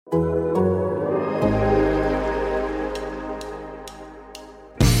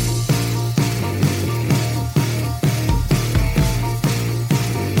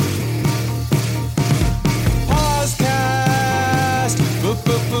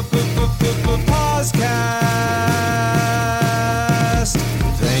PosCast.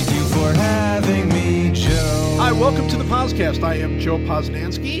 Thank you for having me, Joe. Hi, welcome to the PosCast. I am Joe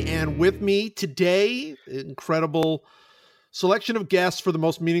Posnanski, and with me today, incredible selection of guests for the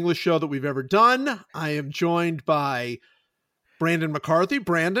most meaningless show that we've ever done. I am joined by Brandon McCarthy.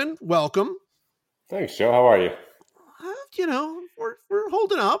 Brandon, welcome. Thanks, Joe. How are you? We're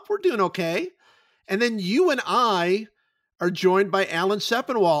holding up. We're doing okay. And then you and I are joined by Alan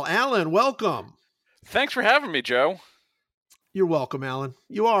Sepinwall. Alan, welcome. Thanks for having me, Joe. You're welcome, Alan.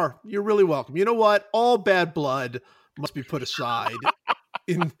 You are. You're really welcome. You know what? All bad blood must be put aside.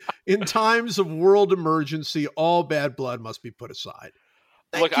 In times of world emergency, all bad blood must be put aside.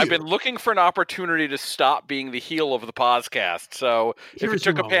 Look, I've been looking for an opportunity to stop being the heel of the podcast. So if it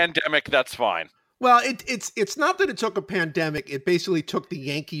took a pandemic, that's fine. Well, it's not that it took a pandemic. It basically took the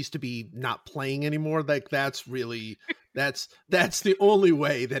Yankees to be not playing anymore. Like that's the only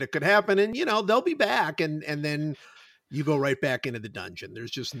way that it could happen. And they'll be back, and then you go right back into the dungeon. There's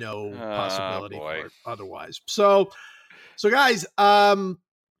just no possibility for it otherwise. So guys,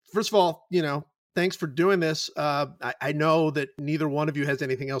 first of all, thanks for doing this. I know that neither one of you has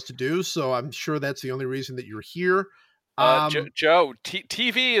anything else to do, so I'm sure that's the only reason that you're here. Joe,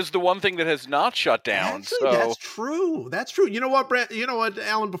 TV is the one thing that has not shut down. Actually, that's true. That's true. You know what, Brent? You know what,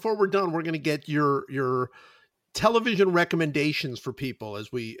 Alan? Before we're done, we're going to get your television recommendations for people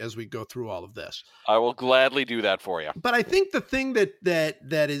as we go through all of this. I will gladly do that for you. But I think the thing that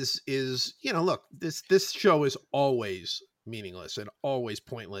is look, this show is always meaningless and always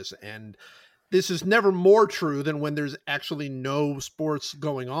pointless, and this is never more true than when there's actually no sports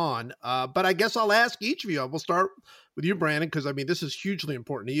going on. But I guess I'll ask each of you. We'll start with you, Brandon, because this is hugely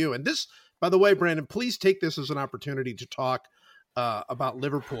important to you. And this, by the way, Brandon, please take this as an opportunity to talk about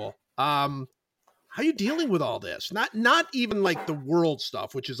Liverpool. How are you dealing with all this? Not even like the world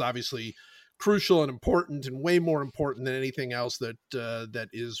stuff, which is obviously crucial and important and way more important than anything else that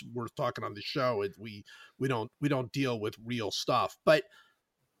is worth talking on the show. We don't deal with real stuff, but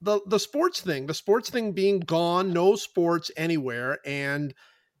the sports thing being gone, no sports anywhere, and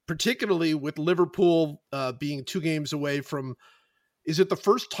particularly with Liverpool being 2 games away from, is it the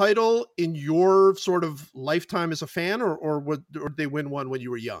first title in your sort of lifetime as a fan, or did they win one when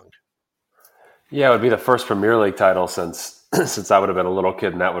you were young? Yeah, it would be the first Premier League title since I would have been a little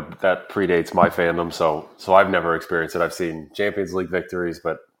kid, and that predates my fandom. So I've never experienced it. I've seen Champions League victories,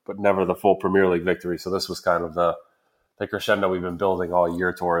 but never the full Premier League victory. So this was kind of the crescendo we've been building all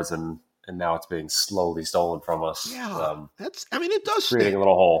year towards, and now it's being slowly stolen from us. Yeah, it does creating a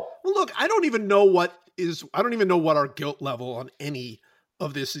little hole. Well, look, I don't even know what our guilt level on any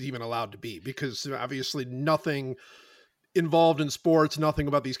of this is even allowed to be, because obviously nothing involved in sports, nothing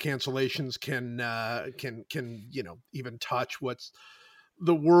about these cancellations can even touch what's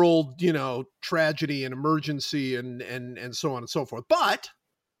the world, tragedy and emergency and so on and so forth. But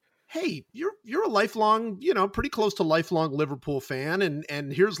hey, you're a lifelong, pretty close to lifelong Liverpool fan,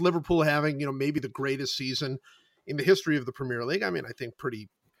 and here's Liverpool having, maybe the greatest season in the history of the Premier League. I think pretty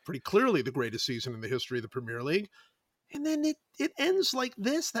clearly the greatest season in the history of the Premier League. And then it ends like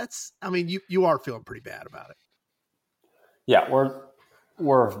this. You are feeling pretty bad about it. Yeah,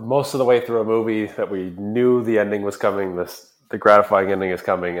 we're most of the way through a movie that we knew the ending was coming. The gratifying ending is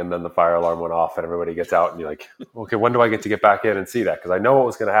coming, and then the fire alarm went off, and everybody gets out, and you're like, okay, when do I get to get back in and see that? Because I know what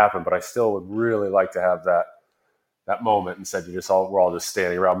was going to happen, but I still would really like to have that moment. Instead, we're all just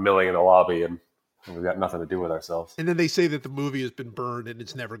standing around milling in the lobby, and we've got nothing to do with ourselves. And then they say that the movie has been burned and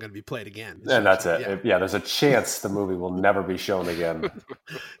it's never going to be played again. And that's it. Yeah, there's a chance the movie will never be shown again.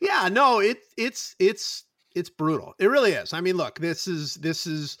 Yeah, no, it's brutal. It really is. Look, this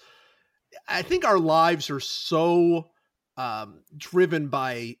is. I think our lives are so driven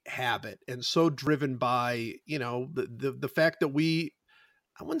by habit and so driven by the fact that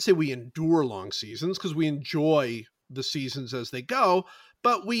I wouldn't say we endure long seasons, because we enjoy the seasons as they go,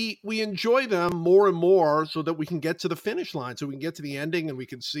 but we enjoy them more and more so that we can get to the finish line, so we can get to the ending and we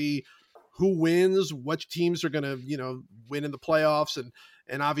can see who wins, which teams are going to win in the playoffs,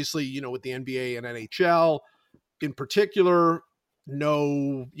 and obviously with the NBA and NHL in particular,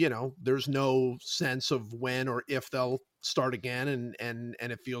 there's no sense of when or if they'll start again, and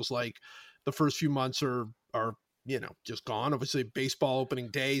it feels like the first few months are just gone. Obviously, baseball opening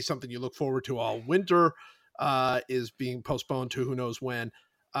day, something you look forward to all winter, is being postponed to who knows when.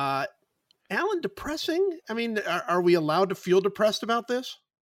 Alan, depressing? Are we allowed to feel depressed about this?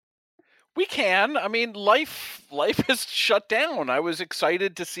 We can. Life has shut down. I was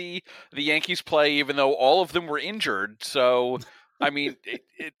excited to see the Yankees play, even though all of them were injured. So I mean,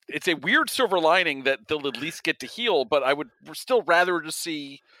 it's a weird silver lining that they'll at least get to heal, but I would still rather just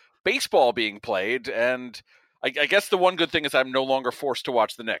see baseball being played. And I guess the one good thing is I'm no longer forced to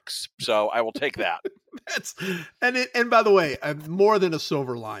watch the Knicks, so I will take that. And by the way, more than a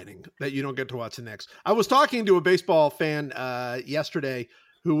silver lining that you don't get to watch the Knicks. I was talking to a baseball fan yesterday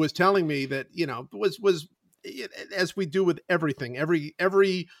who was telling me that, was as we do with everything,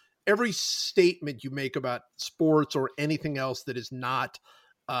 every statement you make about sports or anything else that is not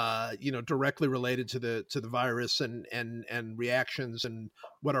directly related to the virus and reactions and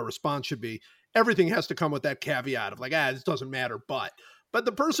what our response should be, everything has to come with that caveat of like, this doesn't matter, but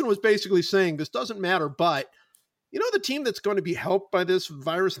the person was basically saying this doesn't matter, but the team that's going to be helped by this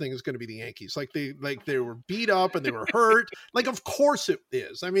virus thing is going to be the Yankees. Like they were beat up and they were hurt. Like, of course it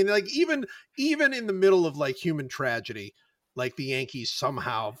is. I mean, like even in the middle of like human tragedy, like the Yankees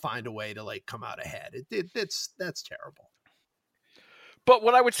somehow find a way to like come out ahead. That's terrible. But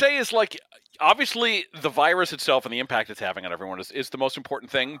what I would say is, like, obviously the virus itself and the impact it's having on everyone is the most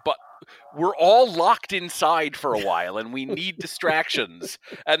important thing, but we're all locked inside for a while and we need distractions.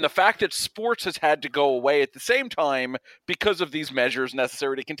 And the fact that sports has had to go away at the same time because of these measures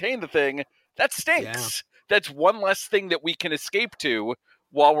necessary to contain the thing, that stinks. Yeah. That's one less thing that we can escape to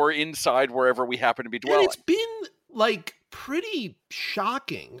while we're inside wherever we happen to be dwelling. And it's been like pretty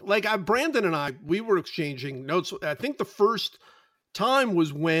shocking. Like Brandon and I, we were exchanging notes. I think the first time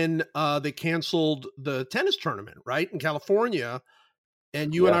was when they canceled the tennis tournament, right, in California.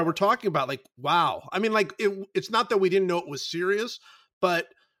 And you and I were talking about like, wow. I mean, like it's not that we didn't know it was serious, but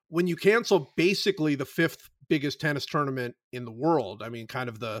when you cancel basically the fifth biggest tennis tournament in the world, I mean, kind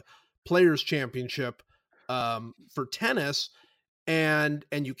of the Players Championship for tennis, and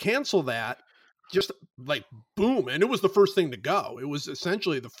you cancel that, just like boom, and it was the first thing to go. It was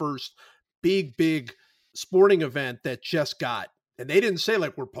essentially the first big sporting event that just got. And they didn't say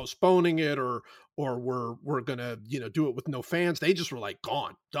like we're postponing it or we're gonna do it with no fans. They just were like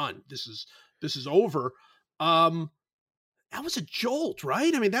gone, done. This is over. That was a jolt,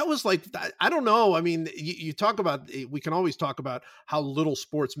 right? I mean, that was like, I don't know. I mean, you talk about, we can always talk about how little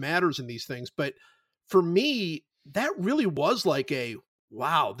sports matters in these things, but for me, that really was like a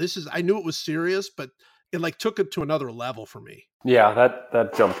wow. I knew it was serious, but it like took it to another level for me. Yeah,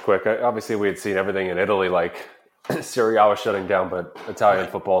 that jumped quick. Obviously, we had seen everything in Italy, like Serie A was shutting down, but Italian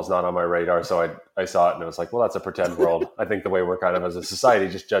football is not on my radar. So I saw it and it was like, well, that's a pretend world. I think the way we're kind of as a society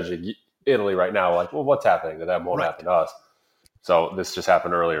just judging Italy right now, like, well, what's happening? That won't happen to us. So this just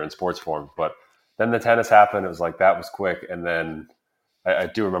happened earlier in sports form. But then the tennis happened. It was like, that was quick. And then I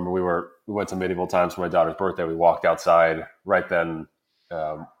do remember we went to Medieval Times for my daughter's birthday. We walked outside right then.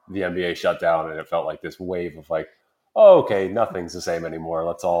 The NBA shut down and it felt like this wave of like, oh, okay, nothing's the same anymore.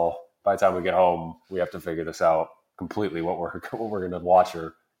 Let's all, by the time we get home, we have to figure this out completely, what we're going to watch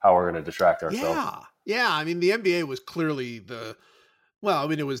or how we're going to distract ourselves. Yeah. I mean, the NBA was clearly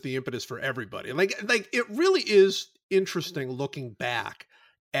it was the impetus for everybody. Like it really is interesting looking back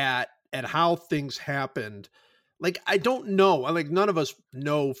at how things happened. Like, I don't know. Like, none of us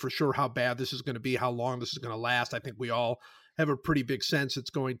know for sure how bad this is going to be, how long this is going to last. I think we all have a pretty big sense it's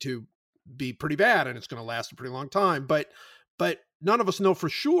going to be pretty bad and it's going to last a pretty long time. But none of us know for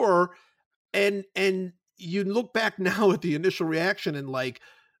sure. And you look back now at the initial reaction and like,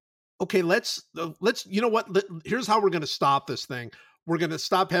 okay, let's you know what? Here's how we're going to stop this thing. We're going to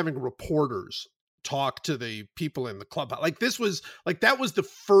stop having reporters talk to the people in the club. Like that was the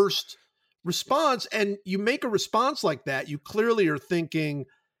first response. And you make a response like that, you clearly are thinking,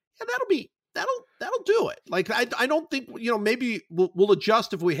 yeah, that'll do it. Like, I don't think, maybe we'll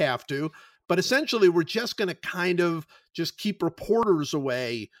adjust if we have to, but essentially we're just going to kind of just keep reporters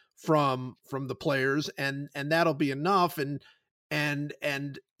away from the players and that'll be enough. And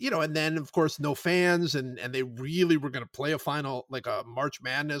then of course no fans and they really were going to play a final, like a March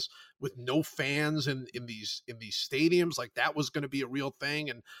Madness with no fans in these stadiums. Like that was going to be a real thing.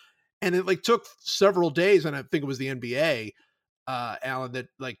 And it like took several days. And I think it was the NBA, Alan, that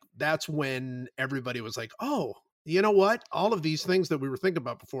like, that's when everybody was like, oh, you know what? All of these things that we were thinking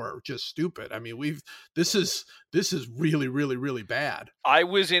about before are just stupid. I mean, this is really, really, really bad. I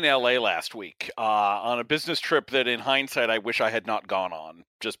was in LA last week on a business trip that in hindsight, I wish I had not gone on,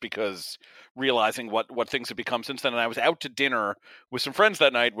 just because realizing what things have become since then. And I was out to dinner with some friends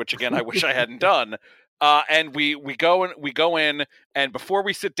that night, which again, I wish I hadn't done. And we go in and before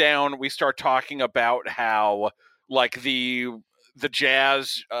we sit down, we start talking about how like the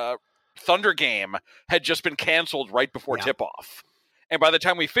Jazz, Thunder game had just been canceled right before tip-off. And by the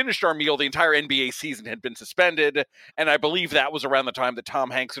time we finished our meal, the entire NBA season had been suspended. And I believe that was around the time that Tom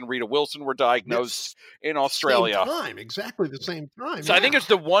Hanks and Rita Wilson were diagnosed in Australia. Same time, exactly the same time. So I think it's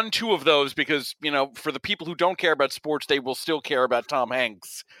the 1-2 of those because, for the people who don't care about sports, they will still care about Tom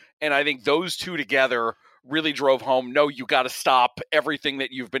Hanks. And I think those two together really drove home, no, you got to stop everything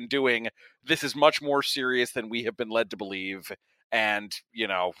that you've been doing. This is much more serious than we have been led to believe. And,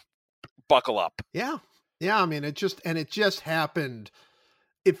 buckle up. Yeah. Yeah. I mean, it just happened.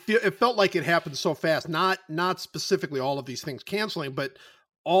 It felt like it happened so fast, not specifically all of these things canceling, but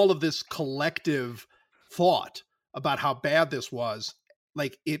all of this collective thought about how bad this was.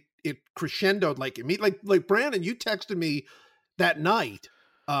 Like it crescendoed, like Brandon, you texted me that night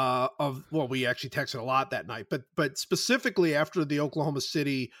we actually texted a lot that night, but specifically after the Oklahoma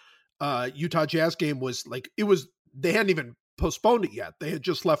City Utah Jazz game was they hadn't even postponed it yet. They had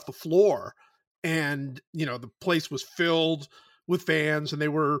just left the floor and, the place was filled with fans and they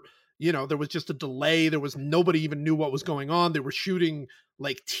were, there was just a delay. There was nobody even knew what was going on. They were shooting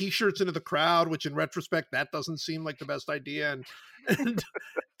like t-shirts into the crowd, which in retrospect, that doesn't seem like the best idea.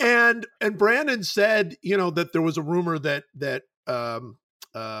 And Brandon said, that there was a rumor that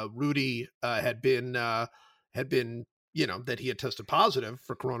Rudy had been, that he had tested positive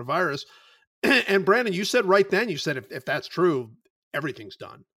for coronavirus. And Brandon, you said right then, if that's true, everything's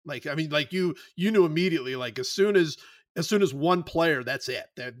done. You knew immediately, like as soon as one player, that's it.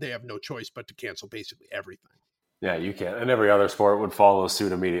 They have no choice but to cancel basically everything. Yeah, you can. And every other sport would follow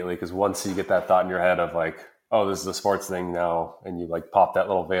suit immediately because once you get that thought in your head of like, oh, this is a sports thing now, and you like pop that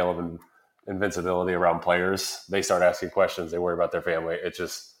little veil of invincibility around players, they start asking questions. They worry about their family.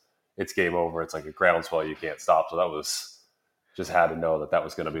 It's game over. It's like a groundswell you can't stop. So that was just had to know that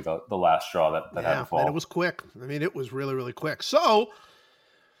was going to be the last straw that had to fall. And it was quick. I mean, it was really, really quick. So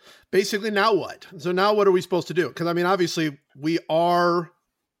basically now what? So now what are we supposed to do? Because I mean, obviously we are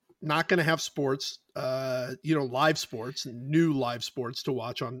not going to have sports, live sports, new live sports to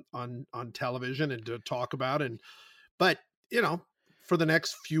watch on television and to talk about. But for the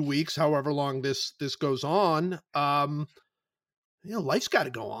next few weeks, however long this goes on, life's got to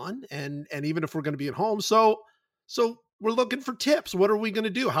go on. And even if we're going to be at home, so we're looking for tips. What are we going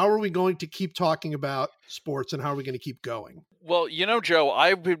to do? How are we going to keep talking about sports and how are we going to keep going? Well, Joe,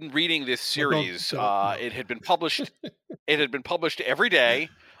 I've been reading this series. It had been published. It had been published every day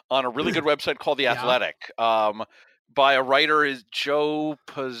on a really good website called The Athletic, by a writer is Joe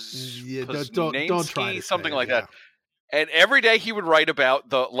Posnanski, something like that. And every day he would write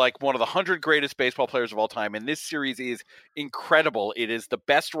about one of the 100 greatest baseball players of all time. And this series is incredible. It is the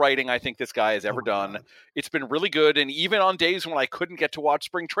best writing I think this guy has ever done. God. It's been really good. And even on days when I couldn't get to watch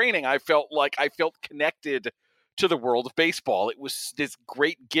spring training, I felt connected to the world of baseball. It was this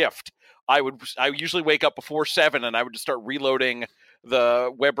great gift. I usually wake up before 7 and I would just start reloading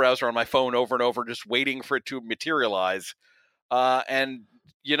the web browser on my phone over and over, just waiting for it to materialize. And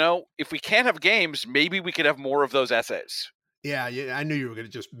if we can't have games, maybe we could have more of those essays. Yeah, I knew you were going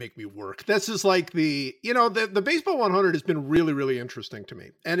to just make me work. This is like the Baseball 100 has been really, really interesting to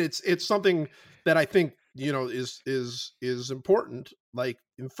me. And it's something that I think, is important, like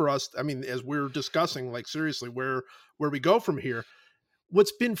for us. I mean, as we're discussing, like seriously, where we go from here.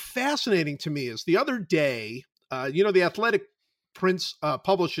 What's been fascinating to me is the other day, the Athletic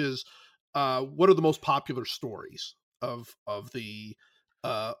publishes what are the most popular stories of the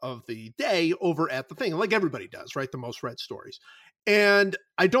day over at the thing, like everybody does, right? The most read stories. And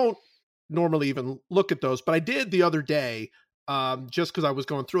I don't normally even look at those, but I did the other day, just because I was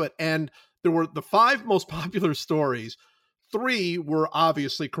going through it. And there were the 5 most popular stories. 3 were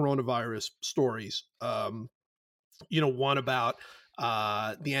obviously coronavirus stories. One about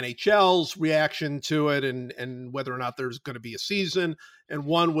the NHL's reaction to it and whether or not there's going to be a season. And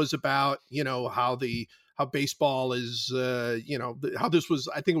one was about, how baseball is, how this was,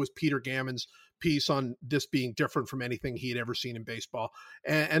 I think it was Peter Gammon's piece on this being different from anything he had ever seen in baseball.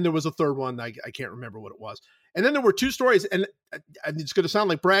 And there was a third one. I can't remember what it was. And then there were 2 stories, and it's going to sound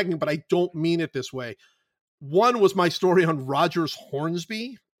like bragging, but I don't mean it this way. One was my story on Rogers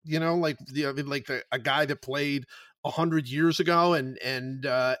Hornsby, a guy that played 100 years ago. And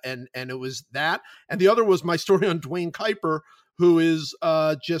it was that. And the other was my story on Dwayne Kuiper, who is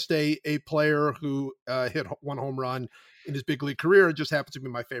just a player who hit 1 home run in his big league career. It just happens to be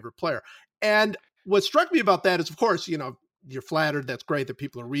my favorite player. And what struck me about that is, of course, you're flattered. That's great that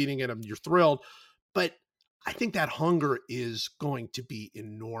people are reading it and you're thrilled. But I think that hunger is going to be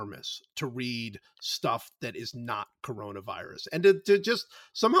enormous to read stuff that is not coronavirus and to just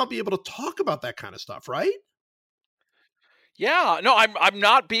somehow be able to talk about that kind of stuff, right? Yeah, no, I'm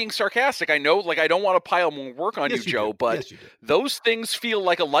not being sarcastic. I know, like, I don't want to pile more work on Yes, you, Joe, do. but Yes, you do. those things feel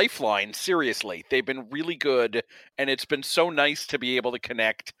like a lifeline. Seriously, they've been really good, and it's been so nice to be able to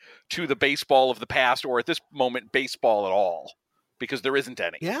connect to the baseball of the past, or at this moment, baseball at all, because there isn't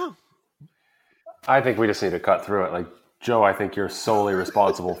any. Yeah. I think we just need to cut through it. Like, Joe, I think you're solely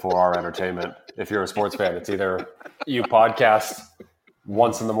responsible for our entertainment. If you're a sports fan, it's either you podcast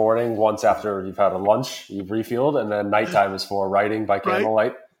once in the morning, once after you've had a lunch, you've refueled, and then nighttime is for writing by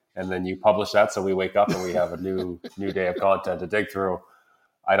candlelight, and then you publish that, so we wake up and we have a new day of content to dig through.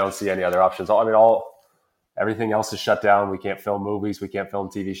 I don't see any other options. I mean, everything else is shut down. We can't film movies. We can't film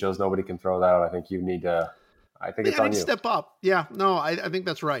TV shows. Nobody can throw that out. I think you need to. I think it's on you. Step up. Yeah, no, I think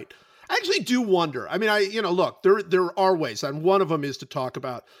that's right. I actually do wonder. I mean, look, there are ways, and one of them is to talk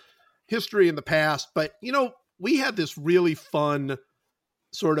about history in the past. But we had this really fun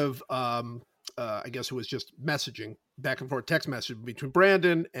sort of, I guess it was just messaging back and forth, text message between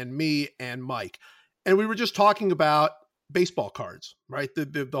Brandon and me and Mike, and we were just talking about baseball cards. Right,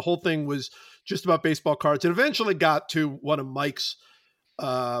 the whole thing was just about baseball cards, and eventually got to one of Mike's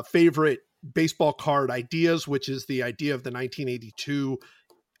favorite baseball card ideas, which is the idea of the 1982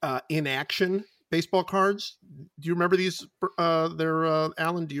 in-action baseball cards. Do you remember these?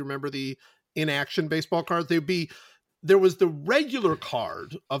 Alan, do you remember the in-action baseball cards? There was the regular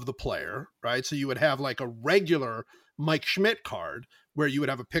card of the player, right? So you would have like a regular Mike Schmidt card where you would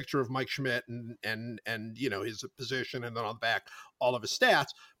have a picture of Mike Schmidt and his position, and then on the back all of his stats.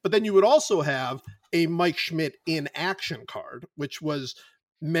 But then you would also have a Mike Schmidt in-action card, which was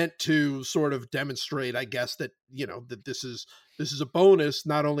meant to sort of demonstrate, I guess, that that this is a bonus.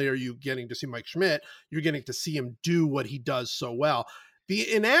 Not only are you getting to see Mike Schmidt, you're getting to see him do what he does so well.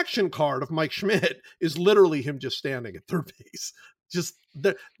 The inaction card of Mike Schmidt is literally him just standing at third base, just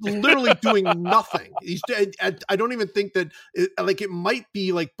literally doing nothing. I don't even think that it might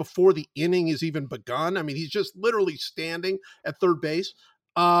be like before the inning is even begun. I mean, he's just literally standing at third base.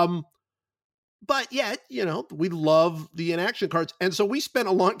 But yet, we love the inaction cards. And so we spent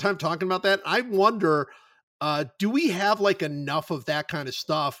a long time talking about that. I wonder, do we have like enough of that kind of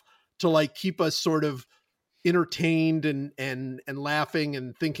stuff to like keep us sort of entertained and laughing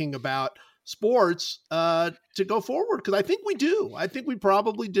and thinking about sports to go forward? Because I think we do. I think we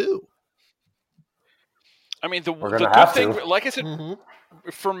probably do. I mean, the good thing, like I said,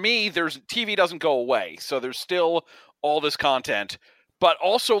 for me, TV doesn't go away. So there's still all this content. But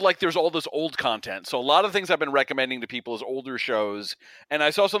also, like, there's all this old content. So a lot of things I've been recommending to people is older shows. And I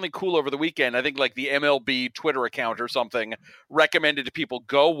saw something cool over the weekend. I think, like, the MLB Twitter account or something recommended to people,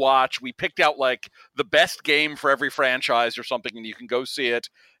 go watch. We picked out, like, the best game for every franchise or something, and you can go see it.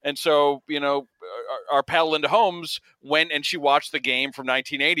 And so, our pal Linda Holmes went and she watched the game from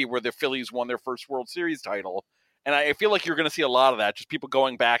 1980 where the Phillies won their first World Series title. And I feel like you're going to see a lot of that, just people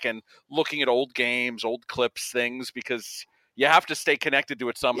going back and looking at old games, old clips, things, because you have to stay connected to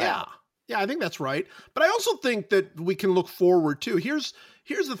it somehow. Yeah, I think that's right. But I also think that we can look forward too. Here's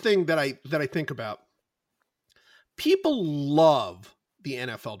the thing that I think about. People love the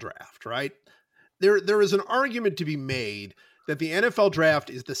NFL draft, right? There is an argument to be made that the NFL draft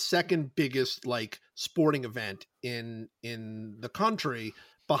is the second biggest like sporting event in the country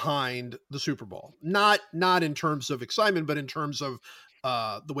behind the Super Bowl. Not in terms of excitement, but in terms of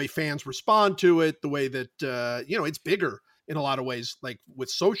the way fans respond to it, the way that it's bigger in a lot of ways. Like with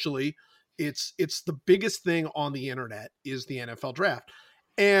socially, it's the biggest thing on the internet is the NFL draft.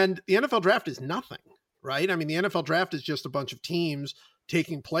 And the NFL draft is nothing, right? I mean, the NFL draft is just a bunch of teams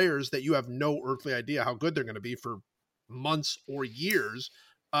taking players that you have no earthly idea how good they're going to be for months or years.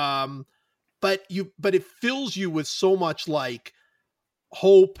 But it fills you with so much like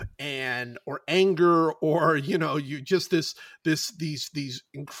hope or anger, or you just these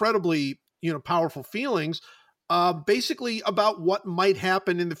incredibly powerful feelings basically about what might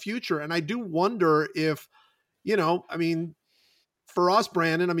happen in the future. And I do wonder if I mean, for us,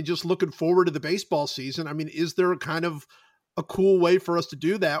 Brandon, I mean, just looking forward to the baseball season, I mean, is there a kind of a cool way for us to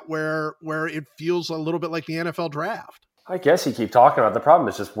do that where it feels a little bit like the NFL draft? I guess you keep talking about it. The problem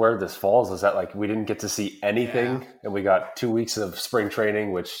is just where this falls is that like we didn't get to see anything, and we got 2 weeks of spring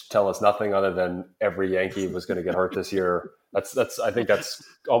training, which tell us nothing other than every Yankee was going to get hurt this year. I think that's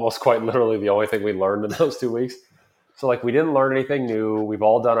almost quite literally the only thing we learned in those 2 weeks. So like we didn't learn anything new. We've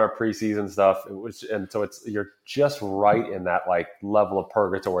all done our preseason stuff, you're just right in that like level of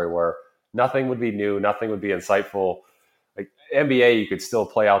purgatory where nothing would be new, nothing would be insightful. Like NBA, you could still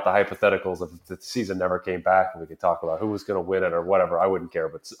play out the hypotheticals if the season never came back, and we could talk about who was going to win it or whatever. I wouldn't care,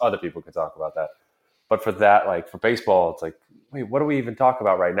 but other people could talk about that. But for that, like for baseball, it's like, wait, what do we even talk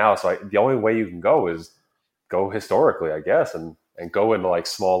about right now? So the only way you can go is go historically, I guess, and go into like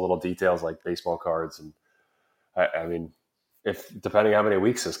small little details like baseball cards. And I mean, if depending how many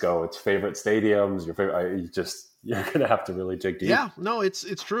weeks this go, it's favorite stadiums, your favorite, you're going to have to really dig deep. Yeah, no, it's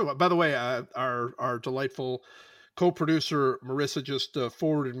true. By the way, our delightful co-producer Marissa just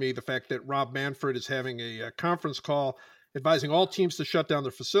forwarded me the fact that Rob Manfred is having a conference call advising all teams to shut down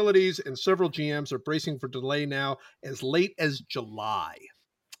their facilities, and several GMs are bracing for delay now as late as July.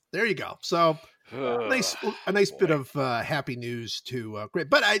 There you go. So a nice bit of happy news to great.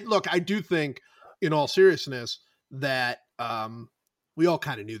 But I do think, in all seriousness, that we all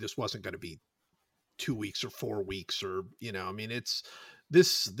kind of knew this wasn't going to be 2 weeks or 4 weeks, or I mean, it's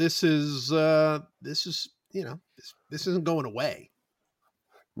this is this isn't going away.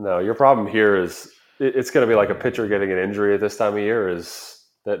 No, your problem here is it's going to be like a pitcher getting an injury at this time of year. Is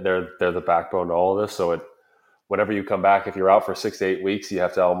that they're the backbone to all of this. So whenever you come back, if you're out for 6 to 8 weeks, you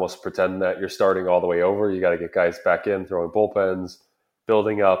have to almost pretend that you're starting all the way over. You got to get guys back in, throwing bullpens,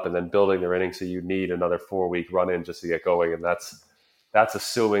 building up, and then building their innings. So you need another 4-week run in just to get going, and that's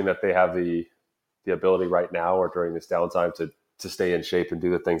assuming that they have the ability right now or during this downtime to stay in shape and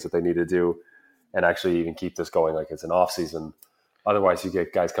do the things that they need to do and actually even keep this going like it's an off season. Otherwise you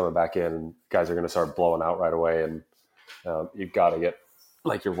get guys coming back in and guys are going to start blowing out right away. And you've got to get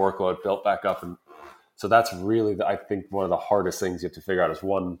like your workload built back up. And so that's really, I think one of the hardest things you have to figure out is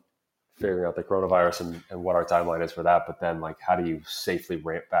one, figuring out the coronavirus and what our timeline is for that. But then like, how do you safely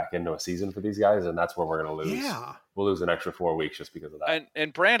ramp back into a season for these guys? And that's where we're going to lose. Yeah. We'll lose an extra 4 weeks just because of that.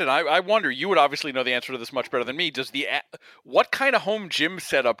 And Brandon, I wonder, you would obviously know the answer to this much better than me. What kind of home gym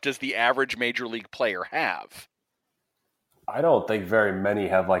setup does the average major league player have? I don't think very many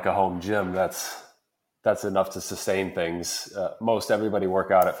have like a home gym that's enough to sustain things. Most everybody work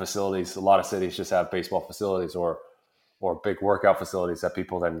out at facilities. A lot of cities just have baseball facilities or big workout facilities that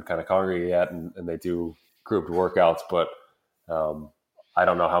people then kind of congregate at and they do grouped workouts. But I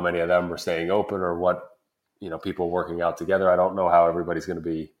don't know how many of them are staying open or what, people working out together. I don't know how everybody's going to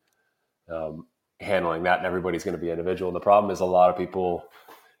be handling that, and everybody's going to be individual. And the problem is a lot of people,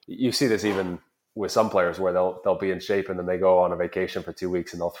 you see this even with some players where they'll be in shape and then they go on a vacation for 2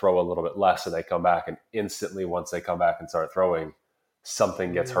 weeks and they'll throw a little bit less and they come back, and instantly once they come back and start throwing,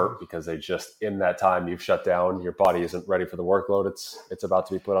 something gets hurt because they just, in that time you've shut down, your body isn't ready for the workload it's about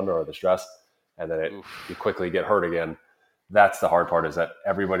to be put under or the stress, and then you quickly get hurt again. That's the hard part, is that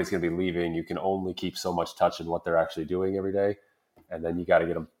everybody's going to be leaving. You can only keep so much touch in what they're actually doing every day. And then you got to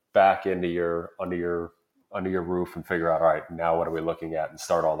get them back into under your roof and figure out, all right, now what are we looking at, and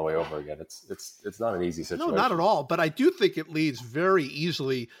start all the way over again. It's not an easy situation. No, not at all. But I do think it leads very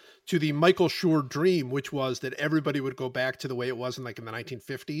easily to the Michael Schur dream, which was that everybody would go back to the way it was in the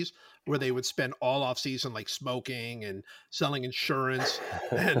 1950s, where they would spend all off season like smoking and selling insurance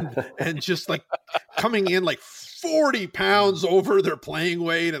and just like coming in like 40 pounds over their playing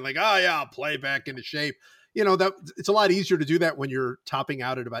weight and like, oh yeah, I'll play back into shape. That it's a lot easier to do that when you're topping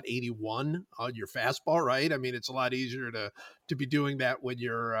out at about 81 on your fastball, right? I mean, it's a lot easier to be doing that when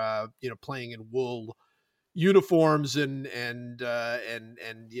you're playing in wool uniforms and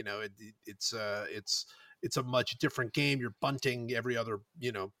it's a much different game. You're bunting every other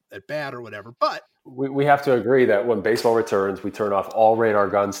at bat or whatever. But we have to agree that when baseball returns, we turn off all radar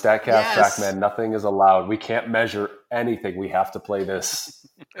guns, StatCast, yes. TrackMan. Nothing is allowed. We can't measure anything. We have to play this.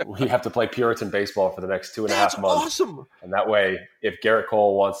 We have to play Puritan baseball for the next 2.5 months. Awesome. And that way, if Garrett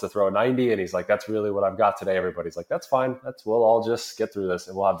Cole wants to throw 90 and he's like, that's really what I've got today, everybody's like, that's fine. We'll all just get through this,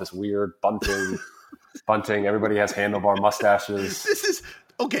 and we'll have this weird bunting. Everybody has handlebar mustaches.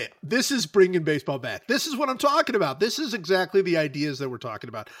 This is bringing baseball back. This is what I'm talking about. This is exactly the ideas that we're talking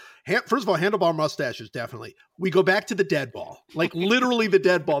about. First of all, handlebar mustaches, definitely. We go back to the dead ball, like literally the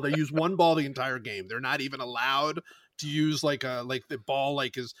dead ball. They use one ball the entire game. They're not even allowed to use like the ball,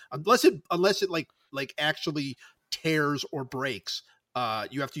 unless it like actually tears or breaks.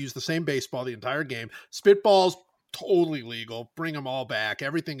 You have to use the same baseball the entire game. Spitballs, totally legal. Bring them all back.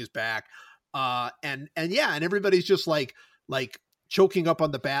 Everything is back. And everybody's just like choking up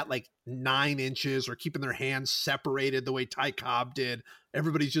on the bat like 9 inches or keeping their hands separated the way Ty Cobb did.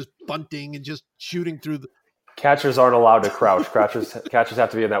 Everybody's just bunting and just shooting through the catchers aren't allowed to crouch. Catchers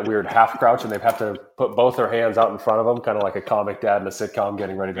have to be in that weird half crouch, and they have to put both their hands out in front of them, kind of like a comic dad in a sitcom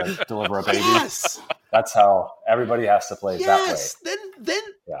getting ready to deliver a baby. Yes. That's how everybody has to play that way. Then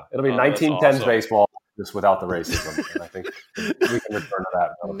yeah, it'll be 1910s awesome. baseball. just without the racism. And I think we can return to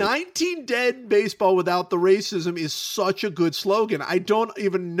that. 19 dead baseball without the racism is such a good slogan. I don't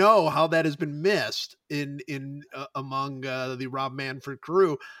even know how that has been missed among the Rob Manfred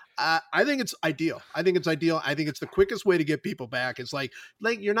crew. I think it's ideal. I think it's the quickest way to get people back. It's like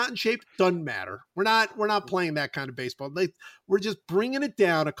you're not in shape, doesn't matter. We're not playing that kind of baseball. We're just bringing it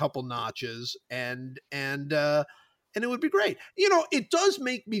down a couple notches, and it would be great. It does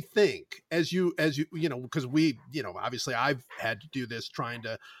make me think as you because we, obviously I've had to do this trying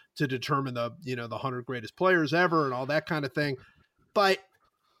to determine the 100 greatest players ever and all that kind of thing. But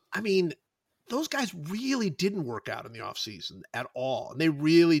I mean, those guys really didn't work out in the off season at all. And they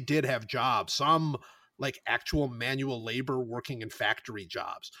really did have jobs, some like actual manual labor working in factory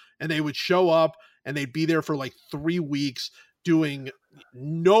jobs. And they would show up and they'd be there for like 3 weeks doing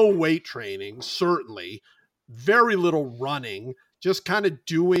no weight training, certainly very little running, just kind of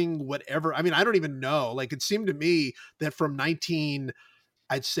doing whatever. I mean, I don't even know. Like, it seemed to me that from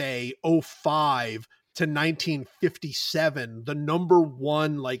 1905 to 1957, the number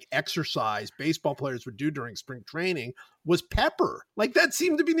one like exercise baseball players would do during spring training was pepper. Like, that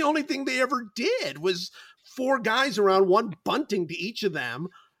seemed to be the only thing they ever did, was 4 guys around, one bunting to each of them,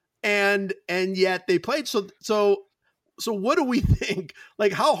 and yet they played. So what do we think?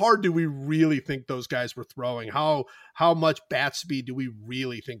 Like, how hard do we really think those guys were throwing? How much bat speed do we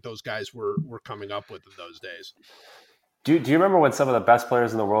really think those guys were coming up with in those days? Do you remember when some of the best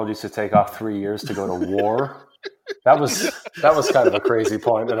players in the world used to take off 3 years to go to war? That was kind of a crazy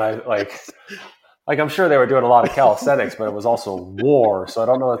point. And I like I'm sure they were doing a lot of calisthenics, but it was also war. So I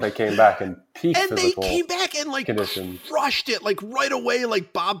don't know if they came back in peak physical. And they came back and like condition. Crushed it like right away.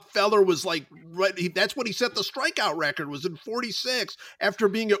 Like Bob Feller was like, that's when he set the strikeout record, was in 46 after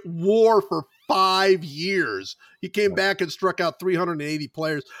being at war for 5 years. He came back and struck out 380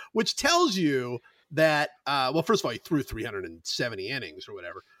 players, which tells you that, well, first of all, he threw 370 innings or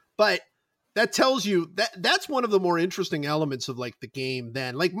whatever, but that tells you that's one of the more interesting elements of like the game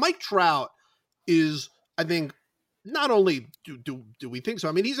then. Like, Mike Trout is, I think, not only do we think so,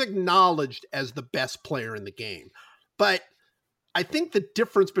 I mean, he's acknowledged as the best player in the game, but I think the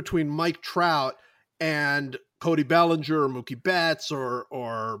difference between Mike Trout and Cody Bellinger or Mookie Betts or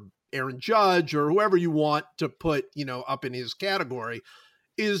Aaron Judge or whoever you want to put, up in his category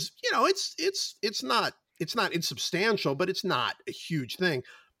is, it's not insubstantial, but it's not a huge thing.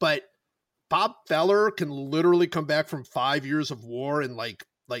 But Bob Feller can literally come back from 5 years of war and like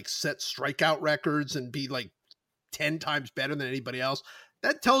set strikeout records and be like 10 times better than anybody else.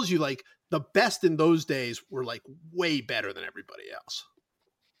 That tells you like the best in those days were like way better than everybody else.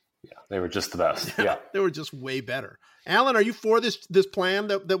 Yeah, they were just the best. Yeah. They were just way better. Alan, are you for this plan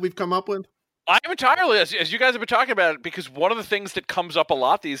that we've come up with? I'm entirely, as you guys have been talking about it, because one of the things that comes up a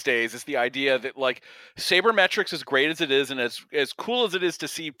lot these days is the idea that, like, sabermetrics, as great as it is and as cool as it is to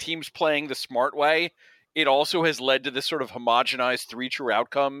see teams playing the smart way, it also has led to this sort of homogenized 3 true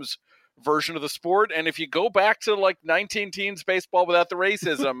outcomes version of the sport. And if you go back to like 19 teens baseball without the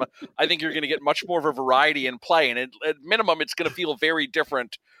racism, I think you're going to get much more of a variety in play. And at minimum, it's going to feel very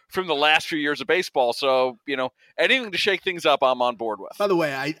different from the last few years of baseball. So, anything to shake things up, I'm on board with. By the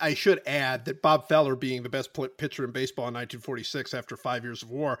way, I should add that Bob Feller being the best pitcher in baseball in 1946 after 5 years of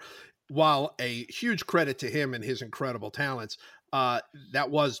war, while a huge credit to him and his incredible talents, that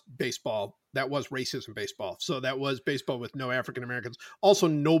was baseball. That was racism baseball. So that was baseball with no African Americans. Also,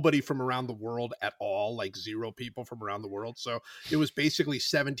 nobody from around the world at all, like 0 people from around the world. So it was basically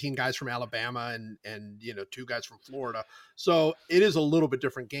 17 guys from Alabama and 2 guys from Florida. So it is a little bit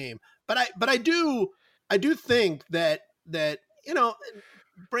different game. But I do think that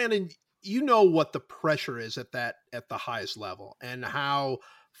Brandon, what the pressure is at the highest level and how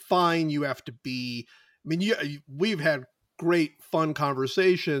fine you have to be. I mean, we've had great fun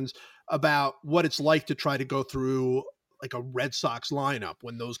conversations about what it's like to try to go through like a Red Sox lineup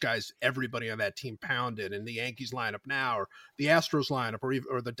when those guys, everybody on that team pounded, and the Yankees lineup now, or the Astros lineup,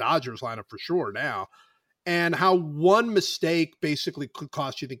 or the Dodgers lineup for sure now, and how one mistake basically could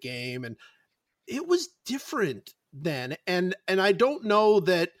cost you the game. And it was different then. And I don't know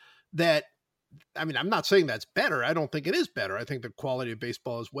that, I mean, I'm not saying that's better. I don't think it is better. I think the quality of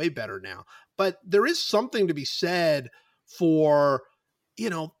baseball is way better now, but there is something to be said for,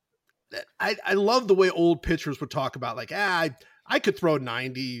 I love the way old pitchers would talk about like, I could throw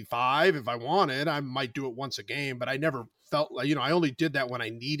 95 if I wanted. I might do it once a game, but I never felt like, I only did that when I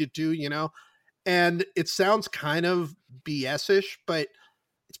needed to, and it sounds kind of BS-ish, but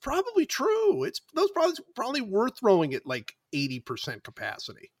it's probably true. Those probably were throwing at like 80%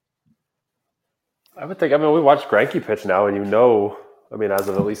 capacity. I would think, we watched Greinke pitch now and as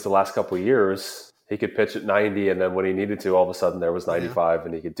of at least the last couple of years, he could pitch at 90, and then when he needed to, all of a sudden there was 95,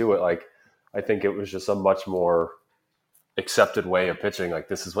 and he could do it. Like, I think it was just a much more accepted way of pitching. Like,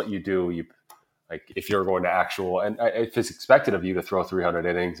 this is what you do. You like if you're going to if it's expected of you to throw 300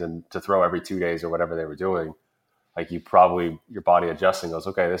 innings and to throw every 2 days or whatever they were doing, like your body adjusting goes,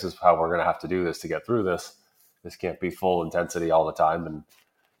 okay, this is how we're going to have to do this to get through this. This can't be full intensity all the time. And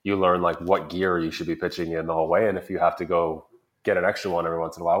you learn like what gear you should be pitching in the whole way. And if you have to go get an extra one every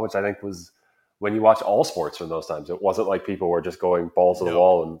once in a while, which I think was when you watch all sports from those times, it wasn't like people were just going balls to the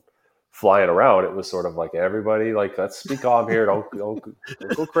wall and flying around. It was sort of like everybody, like, let's be calm here. Don't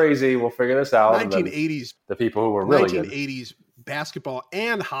go crazy. We'll figure this out. 1980s, the people who were really 1980s basketball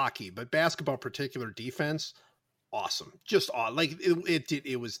and hockey, but basketball particular defense, awesome. Just like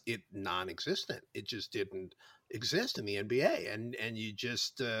it was non-existent. It just didn't exist in the NBA. And you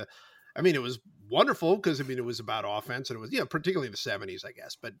just, I mean, it was wonderful because it was about offense, and it was, particularly the 70s, I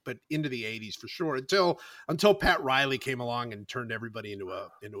guess, but into the 80s for sure, until Pat Riley came along and turned everybody into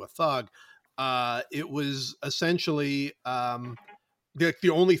a thug. It was essentially the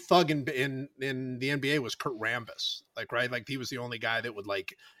only thug in the NBA was Kurt Rambis, like, right? Like, he was the only guy that would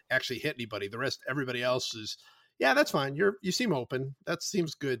like actually hit anybody. The rest, everybody else is, yeah, that's fine. You seem open. That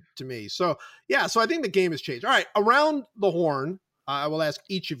seems good to me. So yeah, so I think the game has changed. All right, around the horn, I will ask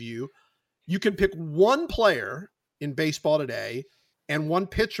each of you. You can pick one player in baseball today and one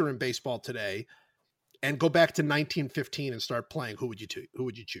pitcher in baseball today, and go back to 1915 and start playing. Who would you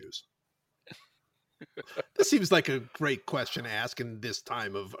choose? This seems like a great question to ask in this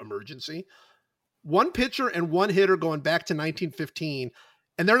time of emergency. One pitcher and one hitter going back to 1915,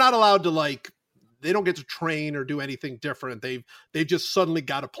 and they're not allowed to they don't get to train or do anything different. They've just suddenly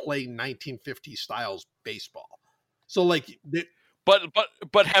got to play 1950 styles baseball. So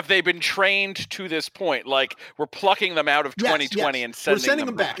But have they been trained to this point? Like, we're plucking them out of 2020 yes. and sending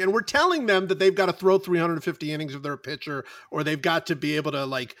them back. And we're telling them that they've got to throw 350 innings if they're a pitcher, or they've got to be able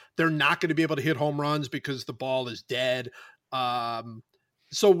to, they're not going to be able to hit home runs because the ball is dead.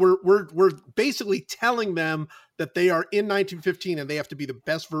 So we're basically telling them that they are in 1915 and they have to be the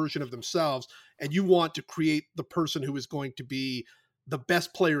best version of themselves. And you want to create the person who is going to be the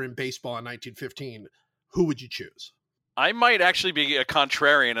best player in baseball in 1915. Who would you choose? I might actually be a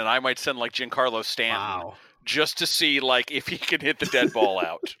contrarian, and I might send Giancarlo Stanton just to see if he can hit the dead ball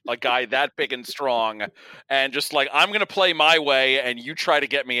out. A guy that big and strong, and just I'm going to play my way, and you try to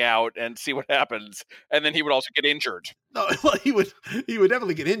get me out and see what happens. And then he would also get injured. No, well, he would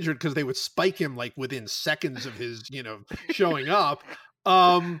definitely get injured because they would spike him within seconds of his showing up.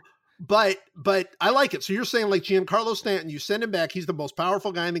 But I like it. So you're saying Giancarlo Stanton, you send him back. He's the most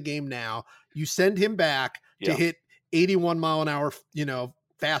powerful guy in the game now. You send him back to hit 81 mile an hour,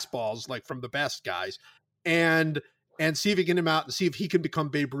 fastballs from the best guys, and see if he can get him out and see if he can become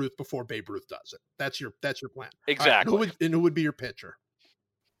Babe Ruth before Babe Ruth does it. That's your plan. Exactly. Right, who would be your pitcher?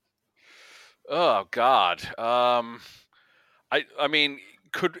 Oh God. I mean,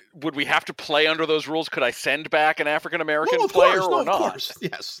 would we have to play under those rules? Could I send back an African American player or not? Of course.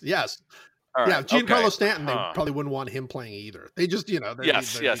 Yes. All right, Giancarlo Stanton, they probably wouldn't want him playing either. They just, either.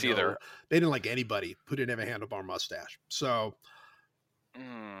 They didn't like anybody who didn't have a handlebar mustache. So,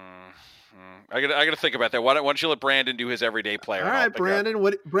 I gotta think about that. Why don't you let Brandon do his everyday player? All right,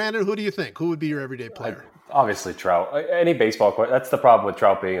 Brandon. Brandon, who do you think? Who would be your everyday player? Obviously, Trout. Any baseball question. That's the problem with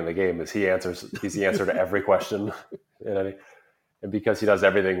Trout being in the game is he's the answer to every question, and because he does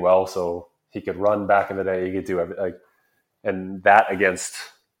everything well, so he could run back in the day. He could do everything, and that against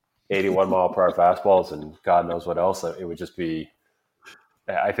 81 mile per hour fastballs and God knows what else. It would just be,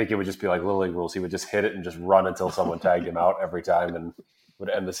 I think it would just be like Little League rules. He would just hit it and just run until someone tagged him out every time, and would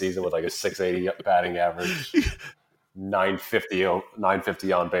end the season with a 680 batting average,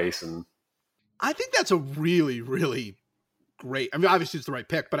 950 on base. And I think that's a really, really great. I mean, obviously it's the right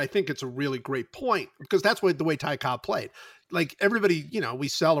pick, but I think it's a really great point because that's the way Ty Cobb played. Everybody, we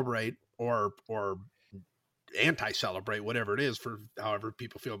celebrate or anti-celebrate, whatever it is, for however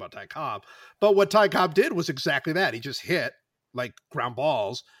people feel about Ty Cobb. But what Ty Cobb did was exactly that. He just hit ground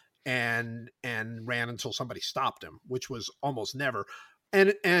balls and ran until somebody stopped him, which was almost never.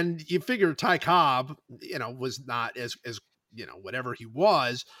 And you figure Ty Cobb, was not as whatever he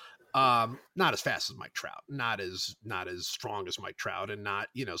was, not as fast as Mike Trout, not as strong as Mike Trout, and not,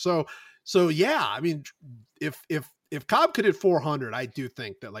 so yeah, I mean, if Cobb could hit 400, I do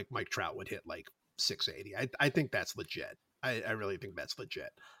think that Mike Trout would hit 680. I think that's legit. I really think that's legit.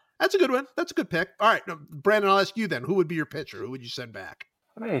 That's a good one. That's a good pick. All right, Brandon, I'll ask you then. Who would be your pitcher? Who would you send back?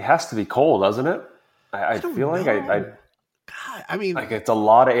 I mean, it has to be Cole, doesn't it? I feel like I God, I mean, Like, it's a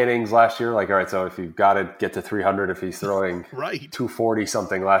lot of innings last year. Like, all right, so if you've got to get to 300, if he's throwing right. 240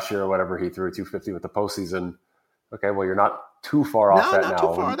 something last year or whatever, he threw 250 with the postseason. Okay, well, you're not too far off that not now.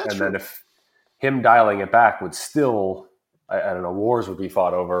 Too far. That's and true. then if him dialing it back would still, I don't know, wars would be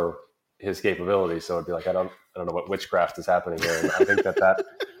fought over his capabilities. So it'd be like, I don't know what witchcraft is happening here. And I think that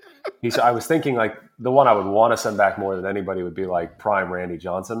I was thinking like the one I would want to send back more than anybody would be like prime Randy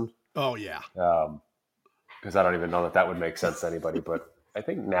Johnson. Oh yeah. Because I don't even know that would make sense to anybody. But I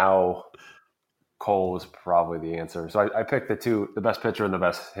think now Cole was probably the answer. So I picked the best pitcher and the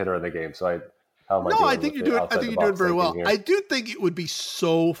best hitter in the game. So I think you're doing very well. Here? I do think it would be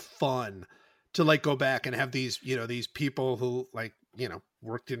so fun to like go back and have these, these people who like,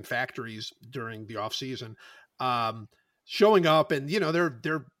 worked in factories during the off season, showing up and,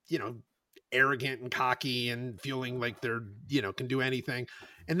 they're, arrogant and cocky and feeling like they're, can do anything.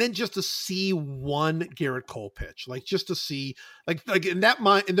 And then just to see one Garrett Cole pitch, like just to see like in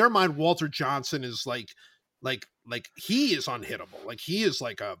their mind, Walter Johnson is like he is unhittable. Like he is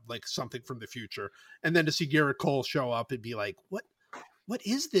like something from the future. And then to see Garrett Cole show up and be like, what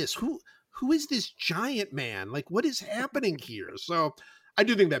is this? Who is this giant man? Like, what is happening here? So I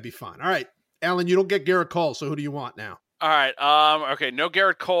do think that'd be fun. All right, Alan, you don't get Garrett Cole. So who do you want now? All right. Okay. No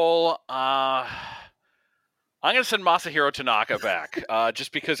Garrett Cole. I'm going to send Masahiro Tanaka back,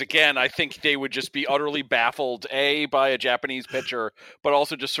 just because, again, I think they would just be utterly baffled, by a Japanese pitcher, but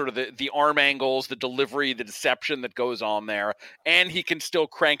also just sort of the arm angles, the delivery, the deception that goes on there. And he can still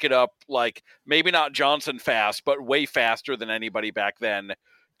crank it up, like maybe not Johnson fast, but way faster than anybody back then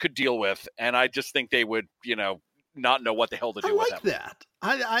could deal with. And I just think they would, not know what the hell to do with him. That.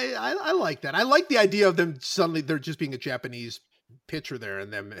 I like that. I like the idea of them suddenly there just being a Japanese pitcher there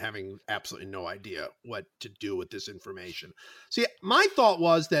and them having absolutely no idea what to do with this information. See, my thought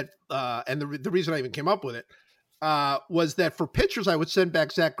was that, and the reason I even came up with it, was that for pitchers, I would send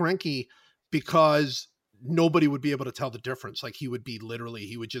back Zach Greinke because nobody would be able to tell the difference. Like he would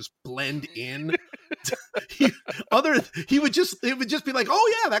just blend in. It would just be like,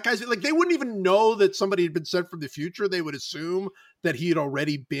 oh yeah, that guy's like, they wouldn't even know that somebody had been sent from the future. They would assume that he had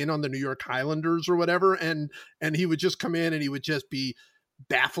already been on the New York Highlanders or whatever. And he would just come in and he would just be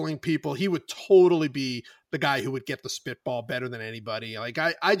baffling people. He would totally be the guy who would get the spitball better than anybody. Like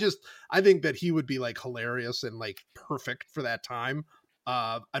I think that he would be like hilarious and like perfect for that time.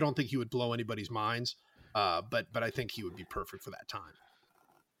 I don't think he would blow anybody's minds. But I think he would be perfect for that time.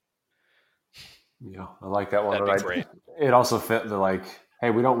 Yeah, I like that one. That'd be great. It also fit the like, hey,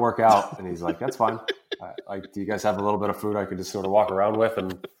 we don't work out, and he's like, that's fine. Do you guys have a little bit of food I could just sort of walk around with,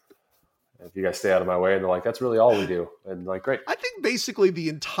 and if you guys stay out of my way? And they're like, that's really all we do. And like, great. I think basically the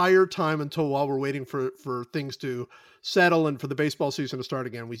entire time while we're waiting for things to settle and for the baseball season to start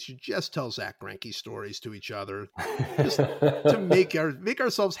again, we should just tell Zach Greinke stories to each other, just to make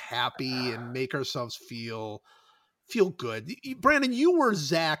ourselves happy and make ourselves feel good. Brandon, you were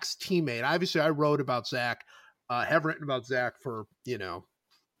Zach's teammate. Obviously, I wrote about Zach, have written about Zach for,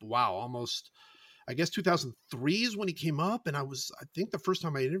 almost, I guess 2003 is when he came up. And I think the first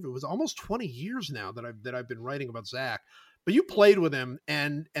time I interviewed was almost 20 years now that I've been writing about Zach. But you played with him.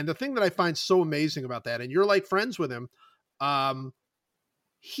 And the thing that I find so amazing about that, and you're like friends with him,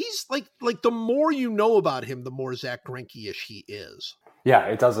 he's like the more you know about him, the more Zach Greinke-ish he is. Yeah,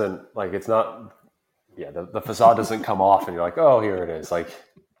 it doesn't, like, it's not, yeah, the facade doesn't come off and you're like, oh, here it is. Like,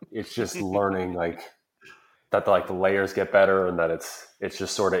 it's just learning, like, that like the layers get better and that it's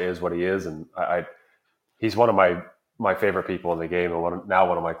just sort of is what he is. And he's one of my favorite people in the game and one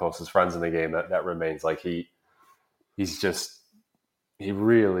of my closest friends in the game that remains. Like he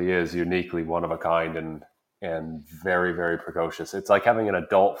really is uniquely one of a kind and very, very precocious. It's like having an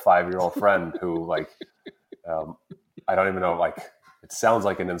adult 5-year-old friend who like, I don't even know, like, it sounds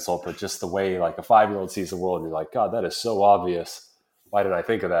like an insult, but just the way like a 5-year-old sees the world and you're like, God, that is so obvious. Why didn't I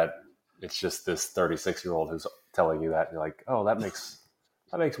think of that? It's just this 36-year-old who's telling you that. And you're like, oh, that makes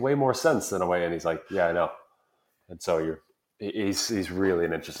way more sense in a way. And he's like, yeah, I know. And so he's really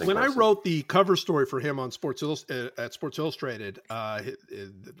an interesting person. I wrote the cover story for him on Sports Illustrated, I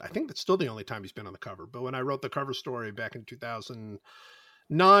think that's still the only time he's been on the cover. But when I wrote the cover story back in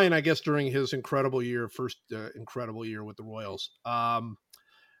 2009, I guess during his incredible year with the Royals,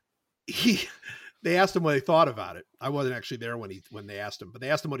 they asked him what he thought about it. I wasn't actually there when they asked him, but they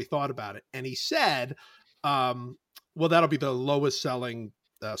asked him what he thought about it. And he said, well, that'll be the lowest selling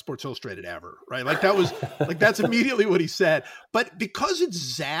Sports Illustrated ever. Right. Like that was like, that's immediately what he said, but because it's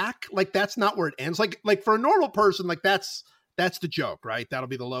Zach, like that's not where it ends. Like for a normal person, like that's the joke, right? That'll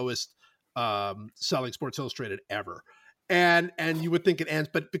be the lowest selling Sports Illustrated ever. And you would think it ends,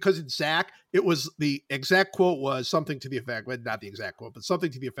 but because it's Zach, it was the exact quote was something to the effect, well, not the exact quote, but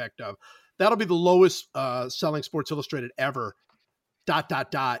something to the effect of, that'll be the lowest selling Sports Illustrated ever, ...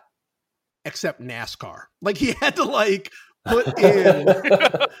 except NASCAR. Like he had to like put in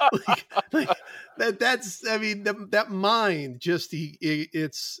that's, I mean, that mind just,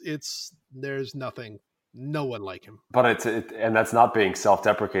 it's there's nothing, no one like him. But and that's not being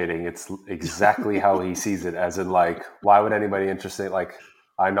self-deprecating. It's exactly how he sees it, as in like, why would anybody interesting? Like,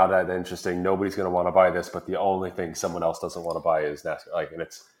 I'm not that interesting. Nobody's going to want to buy this, but the only thing someone else doesn't want to buy is NASCAR. Like, and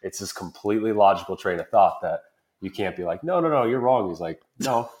it's this completely logical train of thought that you can't be like, no, you're wrong. He's like,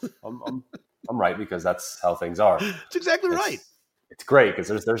 no, I'm right, because that's how things are. It's exactly right. It's great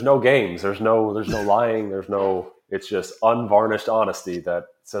because there's no games, there's no lying, it's just unvarnished honesty that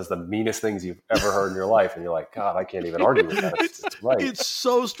says the meanest things you've ever heard in your life, and you're like, God, I can't even argue with that. It's right. It's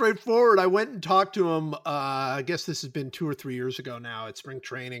so straightforward. I went and talked to him. I guess this has been 2 or 3 years ago now at spring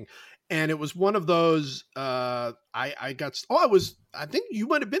training, and it was one of those. I think you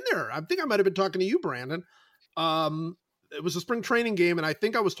might have been there. I think I might have been talking to you, Brandon. It was a spring training game, and I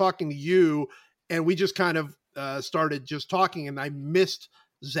think I was talking to you, and we just kind of started just talking, and I missed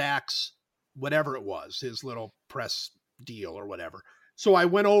Zach's whatever it was, his little press deal or whatever. So I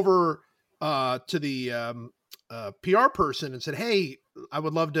went over to the PR person and said, hey, I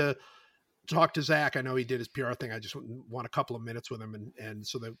would love to talk to Zach. I know he did his PR thing. I just want a couple of minutes with him. And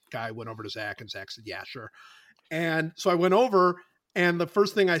so the guy went over to Zach, and Zach said, yeah, sure. And so I went over, and the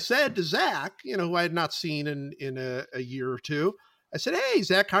first thing I said to Zach, who I had not seen in a year or two, I said, hey,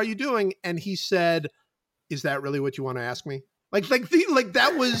 Zach, how are you doing? And he said, is that really what you want to ask me? Like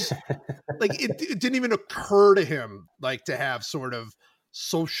that was like, it didn't even occur to him, like, to have sort of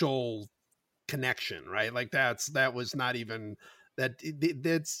social connection, right? Like that was not even that.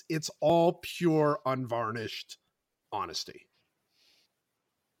 It's all pure, unvarnished honesty.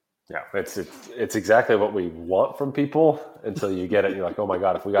 Yeah, it's exactly what we want from people until you get it. And you're like, oh my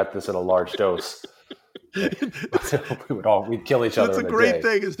God, if we got this in a large dose, we'd kill each other. That's a great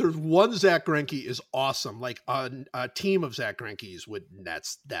thing. Is there's one Zach Greinke is awesome. Like a team of Zach Greinke's would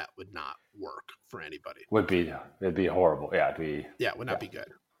not work for anybody. It'd be horrible. Yeah, it would not be good.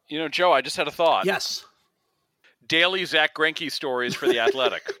 Joe, I just had a thought. Yes. Daily Zach Greinke stories for the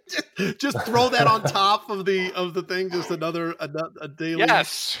Athletic. just throw that on top of the thing. Just a daily.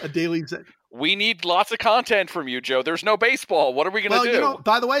 Yes. A daily. We need lots of content from you, Joe. There's no baseball. What are we going to do?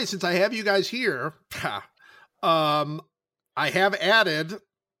 By the way, since I have you guys here, I have added.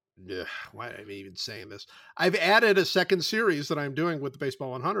 Why am I even saying this? I've added a second series that I'm doing with the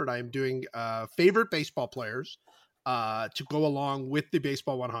Baseball 100. I am doing favorite baseball players to go along with the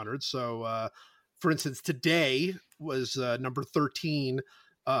Baseball 100. So, for instance, today was number 13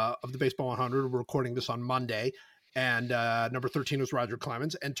 of the Baseball 100. We're recording this on Monday, and number 13 was Roger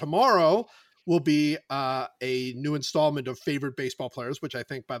Clemens. And tomorrow will be a new installment of favorite baseball players, which I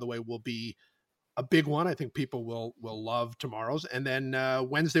think, by the way, will be a big one. I think people will love tomorrow's. And then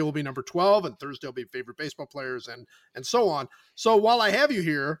Wednesday will be number 12, and Thursday will be favorite baseball players, and so on. So while I have you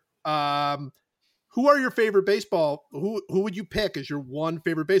here, who are your favorite baseball? Who would you pick as your one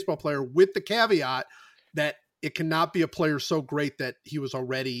favorite baseball player, with the caveat that it cannot be a player so great that he was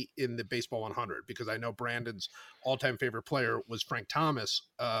already in the Baseball 100? Because I know Brandon's all-time favorite player was Frank Thomas,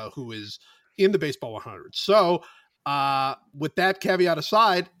 who is in the Baseball 100. So with that caveat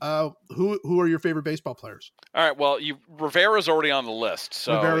aside, who are your favorite baseball players? All right. Well, Rivera's already on the list,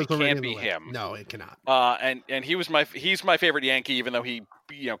 so it can't be him. No, it cannot. And he's my favorite Yankee, even though he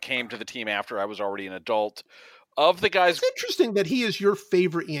came to the team after I was already an adult. Of the guys, it's interesting that he is your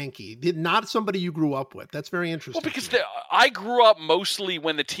favorite Yankee, not somebody you grew up with. That's very interesting. Well, because I grew up mostly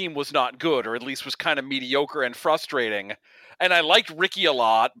when the team was not good, or at least was kind of mediocre and frustrating. And I liked Ricky a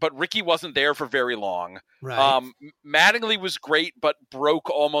lot, but Ricky wasn't there for very long. Right. Mattingly was great, but broke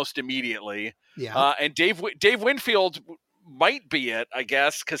almost immediately. Yeah. And Dave Winfield might be it, I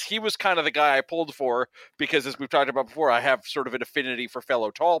guess, because he was kind of the guy I pulled for, because as we've talked about before, I have sort of an affinity for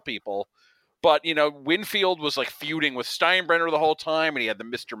fellow tall people. But, Winfield was like feuding with Steinbrenner the whole time, and he had the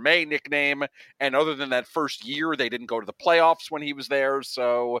Mr. May nickname. And other than that first year, they didn't go to the playoffs when he was there.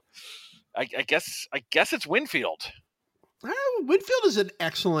 So I guess it's Winfield. Winfield is an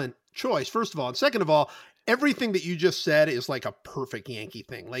excellent choice, first of all. And second of all, everything that you just said is like a perfect Yankee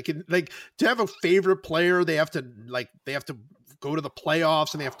thing. Like to have a favorite player, they have to go to the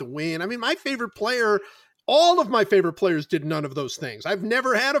playoffs and they have to win. I mean, all of my favorite players did none of those things. I've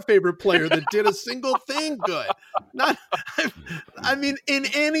never had a favorite player that did a single thing good. In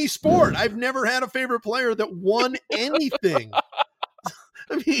any sport, I've never had a favorite player that won anything.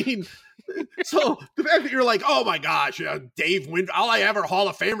 I mean, So the fact that you're like, oh my gosh, Dave win. All I ever Hall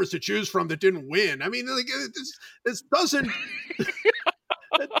of Famers to choose from that didn't win. I mean, like this doesn't.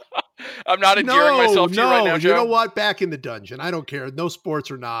 I'm not endearing myself to you right now, Joe. You know what? Back in the dungeon. I don't care. No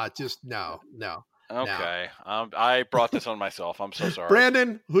sports or not. Just no. Okay. I brought this on myself. I'm so sorry.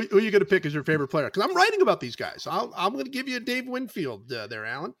 Brandon, who are you going to pick as your favorite player? Because I'm writing about these guys. I'm going to give you a Dave Winfield there,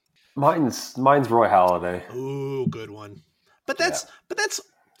 Alan. Mine's Roy Halladay. Ooh, good one. But that's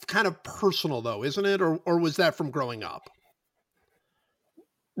kind of personal though, isn't it? Or was that from growing up?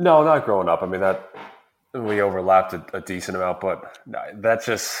 No, not growing up. I mean, that we overlapped a decent amount, but that's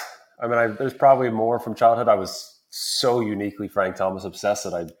just, I mean, there's probably more from childhood. I was so uniquely Frank Thomas obsessed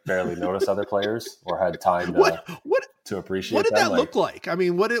that I barely noticed other players or had time to appreciate them. What did that look like? I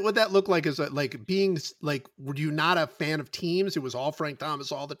mean, what did that look like? Is it like being like, were you not a fan of teams? It was all Frank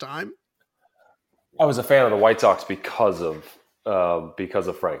Thomas all the time? I was a fan of the White Sox because of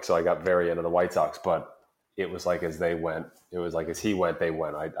Frank. So I got very into the White Sox, but it was like as they went, it was like as he went, they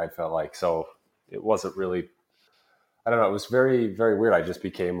went. I felt like, so it wasn't really, I don't know. It was very, very weird. I just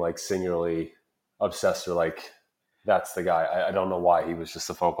became like singularly obsessed or like, that's the guy. I don't know why he was just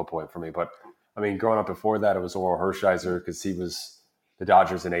the focal point for me. But I mean, growing up before that, it was Oral Hershiser because he was the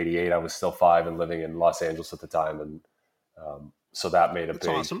Dodgers in '88. I was still 5 and living in Los Angeles at the time. And so that made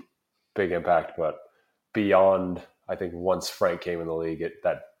a big impact. But beyond, I think once Frank came in the league,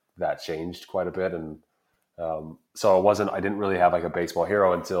 that changed quite a bit. And so I didn't really have like a baseball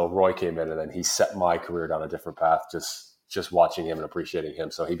hero until Roy came in, and then he set my career down a different path, just watching him and appreciating him.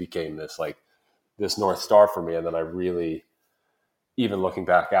 So he became this North Star for me. And then I really, even looking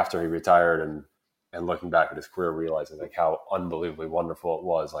back after he retired and looking back at his career, realizing like how unbelievably wonderful it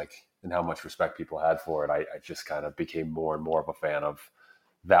was, like, and how much respect people had for it. I just kind of became more and more of a fan of,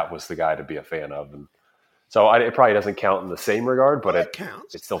 that was the guy to be a fan of. And so it probably doesn't count in the same regard, but it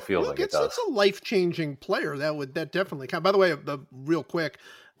counts. It still feels like it does. It's a life-changing player. That definitely count. By the way, real quick,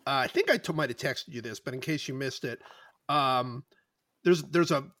 I think I might have texted you this, but in case you missed it,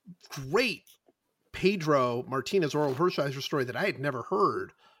 there's a great Pedro Martinez Oral Hershiser story that I had never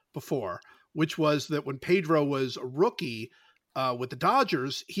heard before, which was that when Pedro was a rookie with the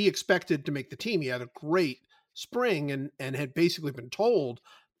Dodgers, he expected to make the team. He had a great spring and had basically been told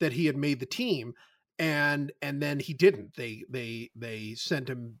that he had made the team. And then he didn't. They sent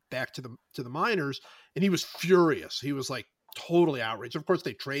him back to the minors, and he was furious. He was like totally outraged. Of course,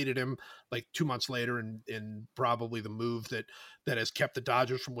 they traded him like 2 months later, in probably the move that has kept the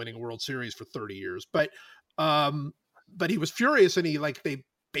Dodgers from winning a World Series for 30 years. But he was furious, and they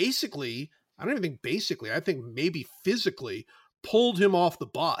basically, I don't even think basically, I think maybe physically pulled him off the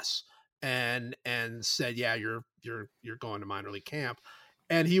bus and said, "Yeah, you're going to minor league camp."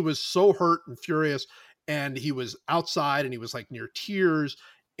 And he was so hurt and furious, and he was outside and he was like near tears.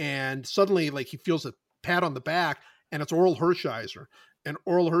 And suddenly like he feels a pat on the back, and it's Oral Hershiser, and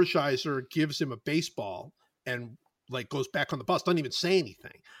Oral Hershiser gives him a baseball and like goes back on the bus, doesn't even say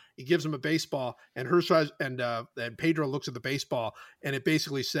anything. He gives him a baseball, and Hershiser and Pedro looks at the baseball, and it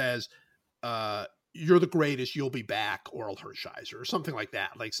basically says, "You're the greatest. You'll be back, Oral Hershiser," or something like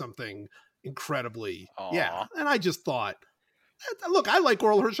that, like something incredibly. Aww. Yeah. And I just thought, look, I like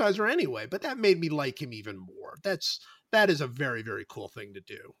Oral Hershiser anyway, but that made me like him even more. That is a very, very cool thing to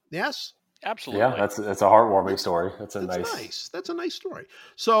do. Yes? Absolutely. Yeah, that's a heartwarming story. That's a nice story.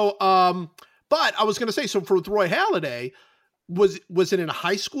 So, but I was going to say, so for Roy Halladay, was it in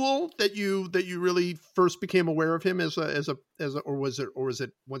high school that you really first became aware of him as a or was it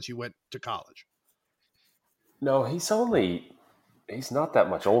once you went to college? No, he's not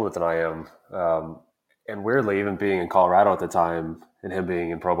that much older than I am. And weirdly, even being in Colorado at the time and him being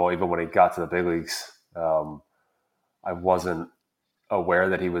in Pro Bowl, even when he got to the big leagues, I wasn't aware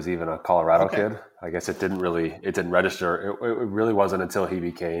that he was even a Colorado kid. I guess it didn't register. It really wasn't until he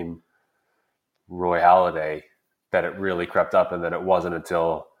became Roy Halladay that it really crept up. And then it wasn't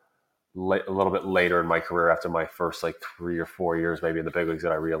until a little bit later in my career, after my first like 3 or 4 years, maybe in the big leagues,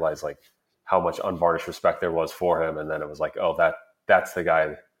 that I realized like how much unvarnished respect there was for him. And then it was like, oh, that's the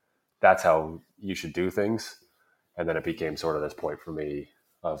guy. That's how you should do things. And then it became sort of this point for me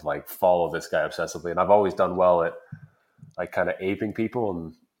of like, follow this guy obsessively. And I've always done well at like kind of aping people,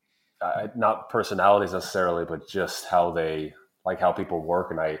 and not personalities necessarily, but just how people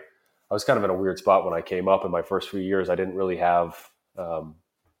work. And I was kind of in a weird spot when I came up in my first few years. I didn't really have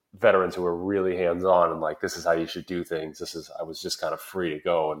veterans who were really hands-on and like, this is how you should do things. I was just kind of free to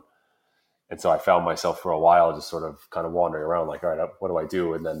go. And so I found myself for a while just sort of kind of wandering around like, all right, what do I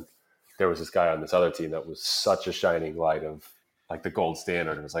do? And then there was this guy on this other team that was such a shining light of like the gold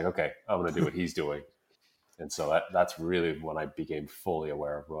standard. And it was like, okay, I'm going to do what he's doing. And so that's really when I became fully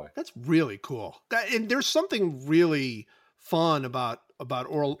aware of Roy. That's really cool. And there's something really fun about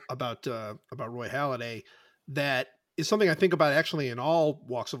Roy Halladay that is something I think about actually in all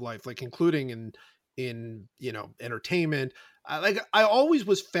walks of life, like including in entertainment. I always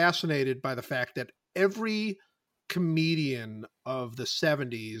was fascinated by the fact that every comedian of the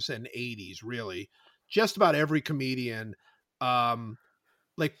 70s and 80s, really, just about every comedian, pointed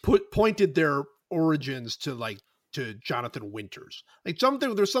their origins to Jonathan Winters.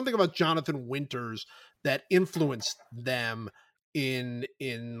 There's something about Jonathan Winters that influenced them in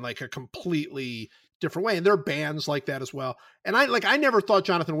like a completely different way. And there are bands like that as well. And I never thought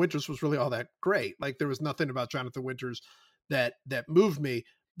Jonathan Winters was really all that great. Like there was nothing about Jonathan Winters that moved me,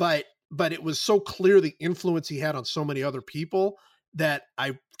 but it was so clear the influence he had on so many other people that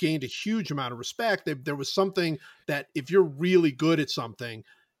I gained a huge amount of respect. There was something that if you're really good at something,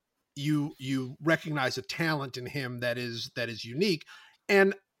 you recognize a talent in him that is unique.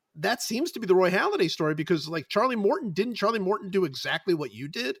 And that seems to be the Roy Halladay story, because like Charlie Morton do exactly what you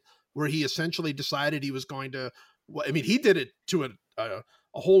did, where he essentially decided he was going to, he did it to a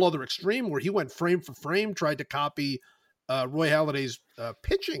whole other extreme where he went frame for frame, tried to copy Roy Halladay's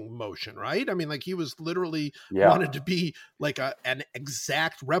pitching motion, right? He was literally wanted to be like an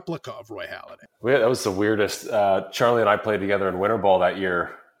exact replica of Roy Halladay. Yeah, that was the weirdest. Charlie and I played together in winter ball that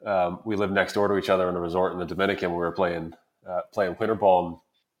year. We lived next door to each other in a resort in the Dominican. We were playing winter ball, and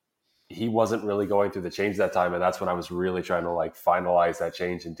he wasn't really going through the change that time. And that's when I was really trying to like finalize that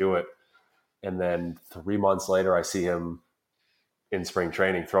change and do it. And then 3 months later, I see him in spring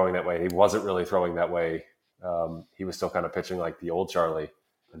training throwing that way. He wasn't really throwing that way. He was still kind of pitching like the old Charlie,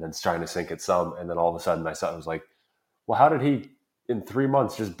 and then trying to sink it some. And then all of a sudden I was like, well, how did he in 3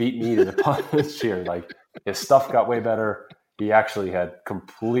 months just beat me to the punch here? Like his stuff got way better. He actually had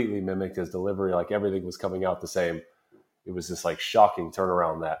completely mimicked his delivery. Like everything was coming out the same. It was this like shocking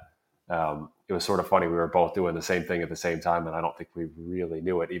turnaround that it was sort of funny. We were both doing the same thing at the same time. And I don't think we really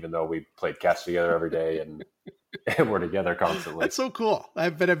knew it, even though we played catch together every day and we're together constantly. That's so cool.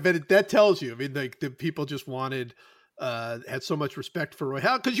 But that tells you, like the people just had so much respect for Roy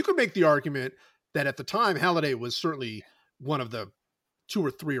Halladay, because you could make the argument that at the time Halladay was certainly one of the 2 or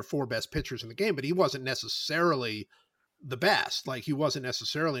 3 or 4 best pitchers in the game, but he wasn't necessarily the best. Like he wasn't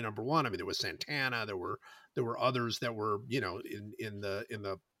necessarily number one. There was Santana, there were others that were, in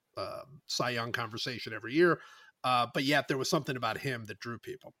the Cy Young conversation every year. But yet there was something about him that drew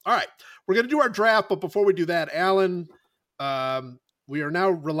people. All right, we're going to do our draft, but before we do that, Alan, we are now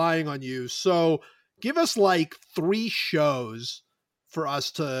relying on you. So give us like 3 shows for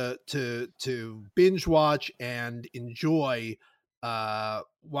us to binge watch and enjoy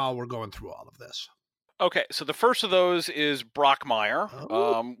while we're going through all of this. Okay, so the first of those is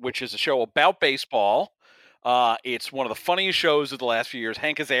Brockmire, which is a show about baseball. It's one of the funniest shows of the last few years.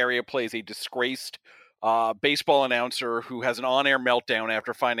 Hank Azaria plays a disgraced baseball announcer who has an on-air meltdown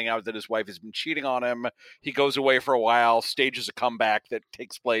after finding out that his wife has been cheating on him. He goes away for a while, stages a comeback that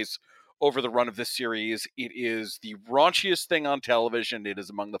takes place over the run of this series. It is the raunchiest thing on television. It is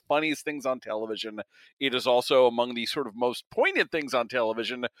among the funniest things on television. It is also among the sort of most poignant things on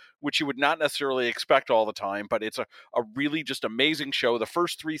television, which you would not necessarily expect all the time, but it's a really just amazing show. The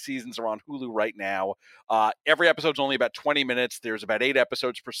first 3 seasons are on Hulu right now. Every episode's only about 20 minutes. There's about 8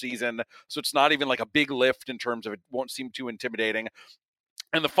 episodes per season, so it's not even like a big lift in terms of it won't seem too intimidating.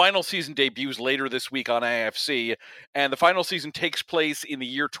 And the final season debuts later this week on AFC. And the final season takes place in the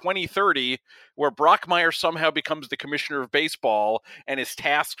year 2030, where Brockmire somehow becomes the commissioner of baseball and is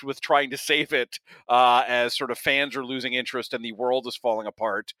tasked with trying to save it as sort of fans are losing interest and the world is falling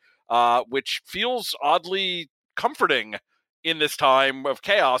apart, which feels oddly comforting in this time of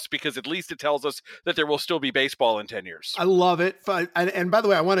chaos, because at least it tells us that there will still be baseball in 10 years. I love it. And by the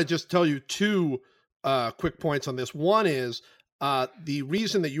way, I want to just tell you 2 quick points on this. One is, the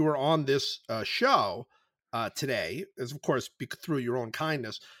reason that you were on this show today is, of course, through your own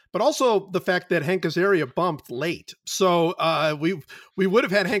kindness, but also the fact that Hank Azaria bumped late. So we would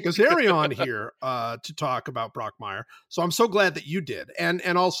have had Hank Azaria on here to talk about Brockmire. So I'm so glad that you did, and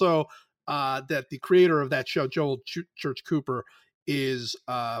also that the creator of that show, Joel Church Cooper, is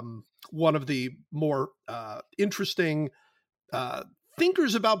one of the more interesting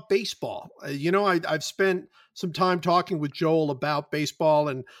thinkers about baseball. I've spent some time talking with Joel about baseball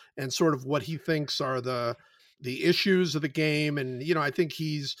and sort of what he thinks are the issues of the game. And, I think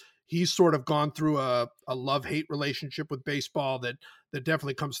he's sort of gone through a love-hate relationship with baseball that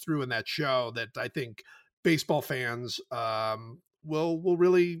definitely comes through in that show, that I think baseball fans will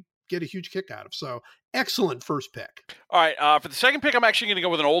really get a huge kick out of. So Excellent first pick. All right, for the second pick, I'm actually going to go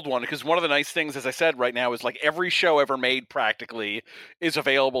with an old one because one of the nice things, as I said right now, is like every show ever made practically is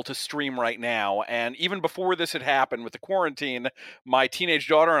available to stream right now. And even before this had happened with the quarantine, my teenage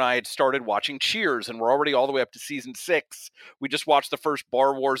daughter and I had started watching Cheers, and we're already all the way up to season 6. We just watched the first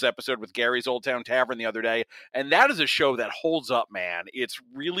Bar Wars episode with Gary's Old Town Tavern the other day, and that is a show that holds up, man. It's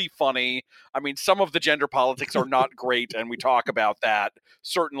really funny. I mean, some of the gender politics are not great, and we talk about that,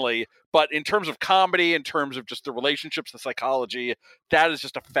 certainly. But in terms of comedy, in terms of just the relationships, the psychology, that is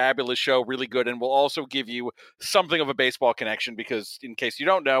just a fabulous show, really good, and will also give you something of a baseball connection because, in case you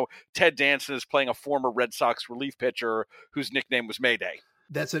don't know, Ted Danson is playing a former Red Sox relief pitcher whose nickname was Mayday.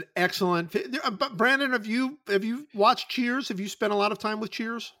 That's an excellent. But Brandon, have you watched Cheers? Have you spent a lot of time with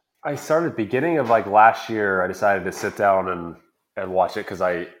Cheers? I started beginning of like last year. I decided to sit down and watch it because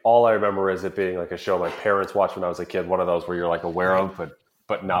all I remember is it being like a show my parents watched when I was a kid. One of those where you're like aware of,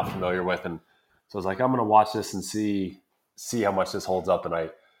 but not familiar with. And so I was like, I'm going to watch this and see how much this holds up. And I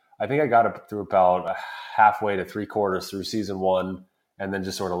think I got it through about halfway to 3/4 through season 1 and then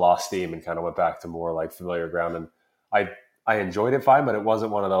just sort of lost steam and kind of went back to more like familiar ground. And I enjoyed it fine, but it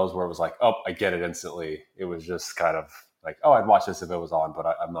wasn't one of those where it was like, oh, I get it instantly. It was just kind of like, oh, I'd watch this if it was on, but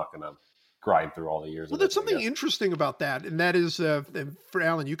I'm not going to grind through all the years. Well, there's something interesting about that. And that is, for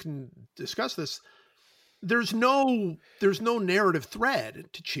Alan, you can discuss this. There's no narrative thread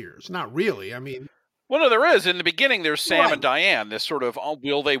to Cheers. Not really. I mean, well, no, there is. In the beginning, there's Sam Right. and Diane, this sort of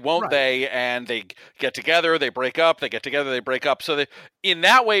will they, won't Right. they, and they get together, they break up, they get together, they break up. So in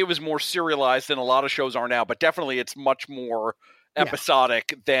that way, it was more serialized than a lot of shows are now, but definitely it's much more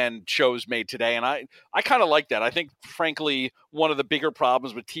episodic than shows made today. And I kind of like that. I think, frankly, one of the bigger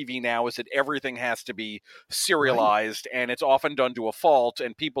problems with TV now is that everything has to be serialized, and it's often done to a fault,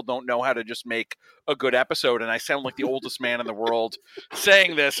 and people don't know how to just make a good episode. And I sound like the oldest man in the world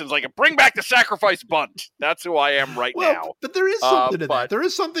saying this. And it's like, bring back the sacrifice bunt. That's who I am right now. But there is something to that. There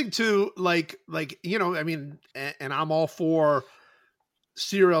is something to like, I mean, and I'm all for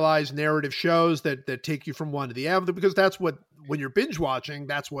serialized narrative shows that take you from one to the other, because that's what, when you're binge watching,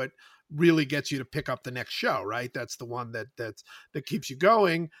 that's what really gets you to pick up the next show, right? That's the one that keeps you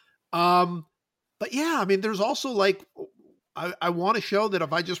going. But yeah, I mean, there's also like, I want a show that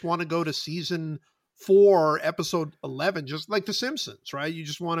if I just want to go to season 4, episode 11, just like The Simpsons, right? You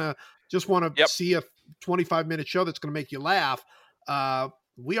just want to see a 25-minute show that's going to make you laugh.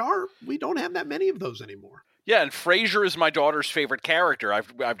 We don't have that many of those anymore. Yeah, and Frasier is my daughter's favorite character,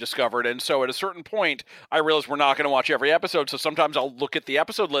 I've discovered. And so at a certain point, I realized we're not going to watch every episode. So sometimes I'll look at the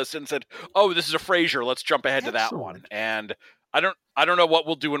episode list and said, oh, this is a Frasier. Let's jump ahead to that one. And I don't know what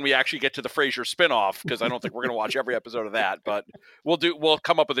we'll do when we actually get to the Frasier spinoff, because I don't think we're going to watch every episode of that. But we'll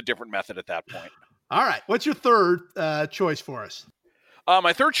come up with a different method at that point. All right. What's your third choice for us?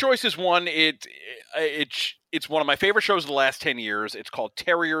 My third choice is one. It's one of my favorite shows of the last 10 years. It's called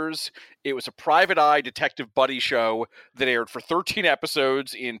Terriers. It was a private eye detective buddy show that aired for 13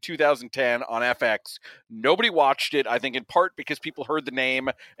 episodes in 2010 on FX. Nobody watched it, I think in part because people heard the name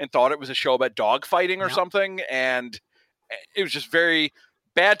and thought it was a show about dogfighting or something. And it was just very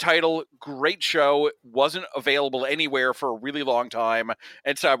bad title, great show, wasn't available anywhere for a really long time.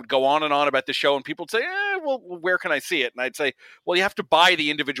 And so I would go on and on about the show, and people would say, well, where can I see it? And I'd say, well, you have to buy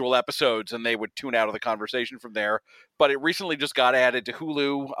the individual episodes, and they would tune out of the conversation from there. But it recently just got added to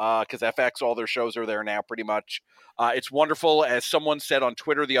Hulu because FX, all their shows are there now pretty much. It's wonderful. As someone said on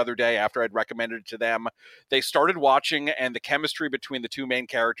Twitter the other day after I'd recommended it to them, they started watching, and the chemistry between the two main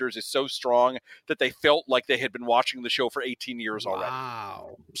characters is so strong that they felt like they had been watching the show for 18 years already.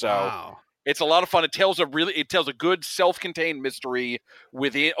 Wow. So it's a lot of fun. It tells a good self-contained mystery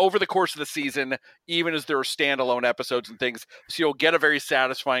over the course of the season, even as there are standalone episodes and things. So you'll get a very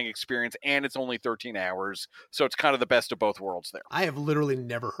satisfying experience, and it's only 13 hours. So it's kind of the best of both worlds there. I have literally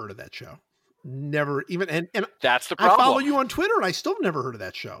never heard of that show. Never even, and that's the problem. I follow you on Twitter, and I still never heard of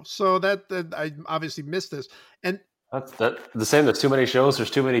that show. So that I obviously missed this. And that's the same. There's too many shows.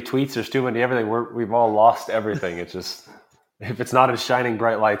 There's too many tweets. There's too many everything. We've all lost everything. It's just, if it's not in shining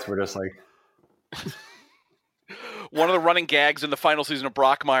bright lights, we're just like. One of the running gags in the final season of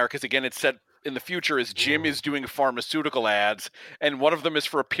Brockmire, because again, it's set in the future, is Jim is doing pharmaceutical ads, and one of them is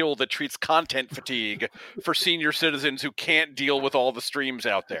for a pill that treats content fatigue for senior citizens who can't deal with all the streams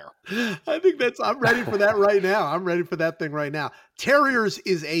out there. I think I'm ready for that right now. I'm ready for that thing right now. Terriers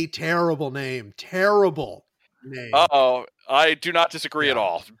is a terrible name. Terrible name. Uh-oh. I do not disagree at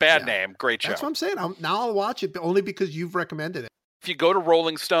all. Bad name. Great show. That's what I'm saying. Now I'll watch it only because you've recommended it. if you go to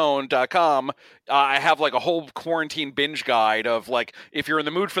rollingstone.com, I have like a whole quarantine binge guide of like, if you're in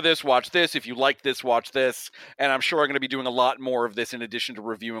the mood for this, watch this. If you like this, watch this. And I'm sure I'm going to be doing a lot more of this in addition to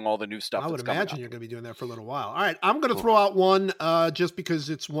reviewing all the new stuff. I would that's coming imagine up. you're going to be doing that for a little while. All right, I'm going to throw out one just because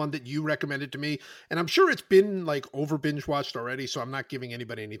it's one that you recommended to me, and I'm sure it's been like over binge watched already, so I'm not giving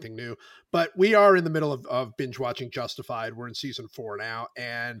anybody anything new. But we are in the middle of binge watching Justified. We're in season 4 now,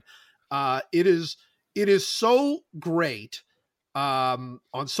 and it is so great on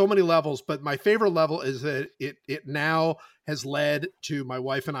so many levels. But my favorite level is that it now has led to my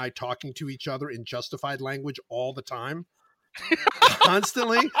wife and I talking to each other in Justified language all the time.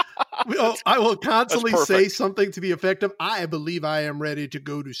 Constantly. I will constantly say something to the effect of, I believe I am ready to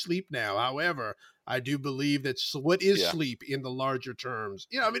go to sleep now. However, I do believe that what is sleep in the larger terms.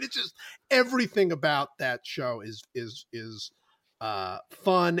 You know, I mean, it's just everything about that show is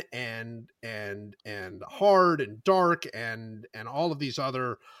fun and hard and dark and all of these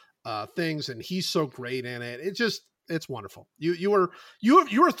other things. And he's so great in it. It's wonderful. You were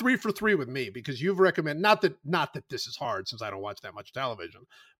 3 for 3 with me because you've recommended, not that this is hard since I don't watch that much television,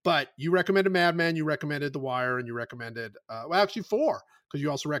 but you recommended Mad Men, you recommended The Wire, and you recommended, well, actually 4, because you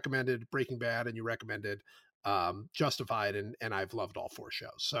also recommended Breaking Bad and you recommended Justified, and I've loved all 4 shows.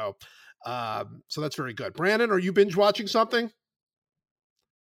 So that's very good. Brandon, are you binge watching something?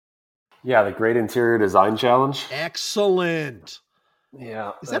 Yeah, the Great Interior Design Challenge. Excellent.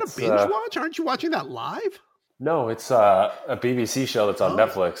 Yeah. Is that a binge watch? Aren't you watching that live? No, it's a BBC show that's on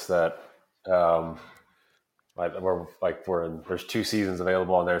Netflix that there's 2 seasons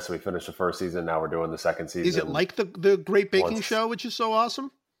available on there. So we finished the first season. Now we're doing the second season. Is it like the Great Baking Show, which is so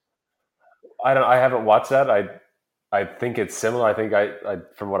awesome? I haven't watched that. I think it's similar. I think I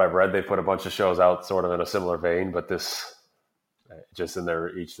from what I've read, they put a bunch of shows out sort of in a similar vein, but this just in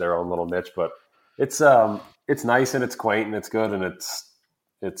their own little niche. But it's nice and it's quaint and it's good and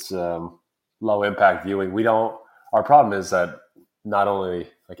it's low impact viewing. Our problem is that not only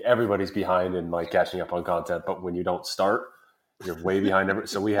like everybody's behind in like catching up on content, but when you don't start, you're way behind.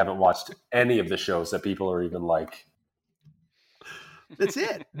 So we haven't watched any of the shows that people are even like. That's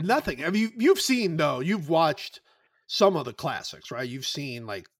it. Nothing. I mean, you've watched some of the classics, right? You've seen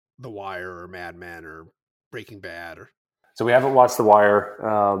like The Wire or Mad Men or Breaking Bad So we haven't watched The Wire,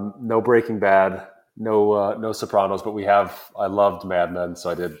 no Breaking Bad, no Sopranos, but I loved Mad Men, so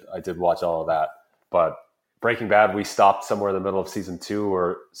I did watch all of that. But Breaking Bad, we stopped somewhere in the middle of season 2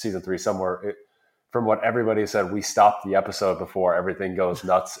 or season 3 somewhere. From what everybody said, we stopped the episode before everything goes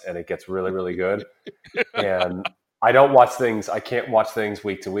nuts and it gets really, really good. And I can't watch things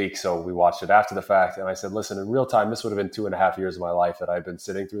week to week, so we watched it after the fact. And I said, listen, in real time, this would have been 2.5 years of my life that I've been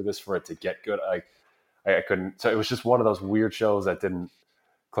sitting through this for it to get good. I couldn't. So it was just one of those weird shows that didn't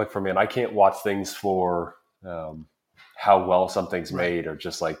click for me. And I can't watch things for how well something's made or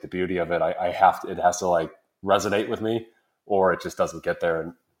just like the beauty of it. It has to like resonate with me or it just doesn't get there.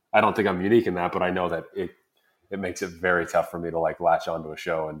 And I don't think I'm unique in that, but I know that it makes it very tough for me to like latch onto a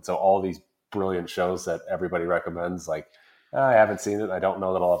show. And so all these brilliant shows that everybody recommends, like I haven't seen it. I don't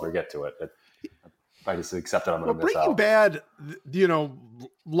know that I'll ever get to it. I just accept that I'm going to miss out. Breaking Bad,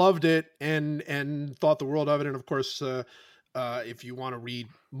 loved it and thought the world of it. And of course, if you want to read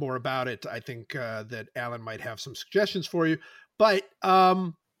more about it, I think that Alan might have some suggestions for you. But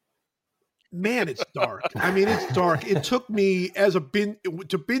man, it's dark. I mean, it's dark. It took me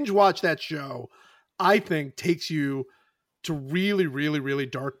to binge watch that show. I think takes you to really, really, really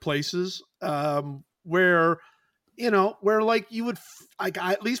dark places where like you would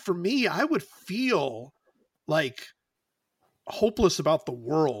at least for me, I would feel like hopeless about the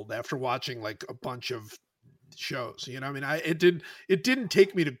world after watching like a bunch of shows. I mean, it didn't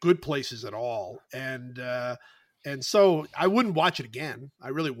take me to good places at all. And so I wouldn't watch it again. I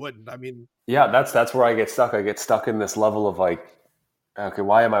really wouldn't. I mean, yeah, that's where I get stuck. I get stuck in this level of like, okay,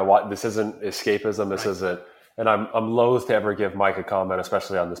 why am I watching? This isn't escapism. This isn't, and I'm loath to ever give Mike a comment,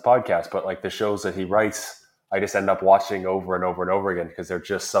 especially on this podcast, but like the shows that he writes, I just end up watching over and over and over again because they're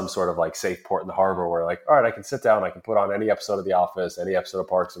just some sort of like safe port in the harbor where like, all right, I can sit down, I can put on any episode of The Office, any episode of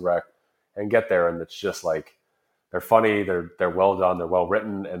Parks and Rec and get there. And it's just like, they're funny, they're well done, they're well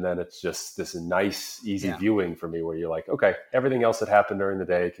written. And then it's just this nice, easy viewing for me where you're like, okay, everything else that happened during the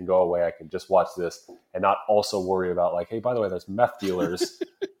day can go away. I can just watch this and not also worry about like, hey, by the way, there's meth dealers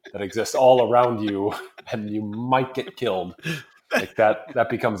that exist all around you and you might get killed. Like that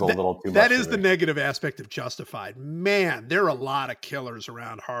becomes a little too much. That is the negative aspect of Justified. Man, there are a lot of killers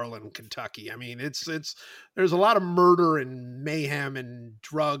around Harlan, Kentucky. I mean, there's a lot of murder and mayhem and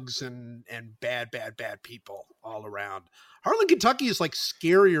drugs and bad people all around. Harlan, Kentucky is like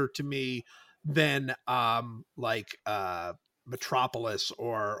scarier to me than Metropolis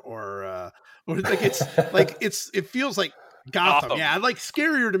or like it feels like Gotham. Yeah, like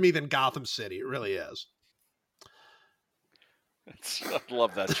scarier to me than Gotham City. It really is. I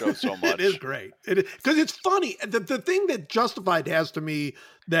love that show so much. It is great. Because it's funny. The thing that Justified has to me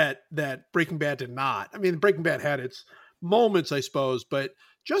that Breaking Bad did not. I mean, Breaking Bad had its moments, I suppose, but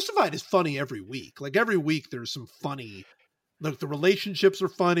Justified is funny every week. Like every week, there's some funny. Look, the relationships are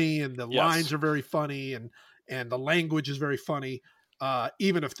funny, and the lines are very funny, and the language is very funny.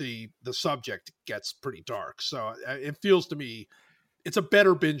 Even if the subject gets pretty dark, so it feels to me it's a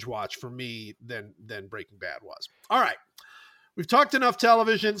better binge watch for me than Breaking Bad was. All right. We've talked enough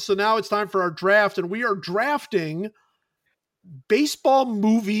television, so now it's time for our draft, and we are drafting baseball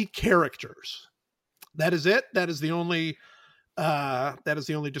movie characters. That is it. That is the only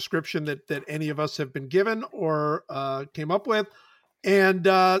description that any of us have been given or came up with. And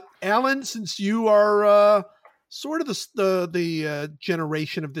Alan, since you are sort of the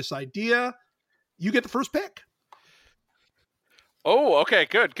generation of this idea, you get the first pick. Oh, okay,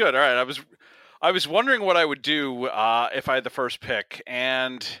 good. All right, I was wondering what I would do if I had the first pick,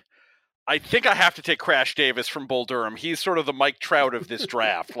 and I think I have to take Crash Davis from Bull Durham. He's sort of the Mike Trout of this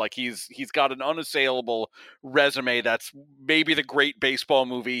draft. Like he's got an unassailable resume. That's maybe the great baseball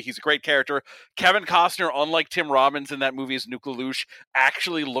movie. He's a great character. Kevin Costner, unlike Tim Robbins in that movie as Nuke LaLoosh,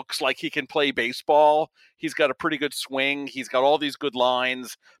 actually looks like he can play baseball. He's got a pretty good swing. He's got all these good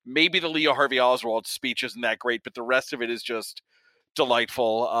lines. Maybe the Leo Harvey Oswald speech isn't that great, but the rest of it is just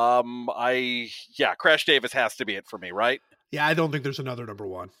delightful. Crash Davis has to be it for me, right? Yeah, I don't think there's another number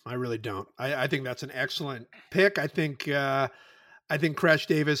one. I really don't. I think that's an excellent pick. I think Crash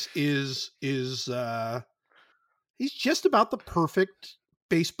Davis is he's just about the perfect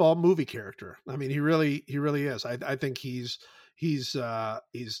baseball movie character. I mean, he really is. I think he's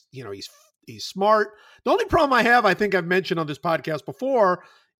smart. The only problem I have, I think I've mentioned on this podcast before,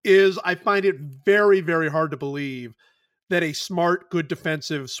 is I find it very, very hard to believe that a smart, good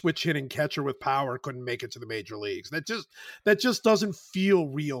defensive switch hitting catcher with power couldn't make it to the major leagues. That just doesn't feel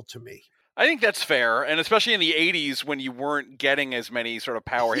real to me. I think that's fair, and especially in the '80s when you weren't getting as many sort of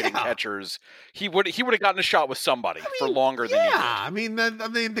power hitting catchers, he would have gotten a shot with somebody for longer than you did. I mean,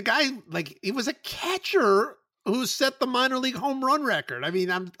 the guy, like, he was a catcher who set the minor league home run record. I mean,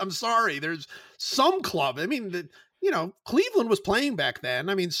 I'm sorry. There's some club. I mean, Cleveland was playing back then.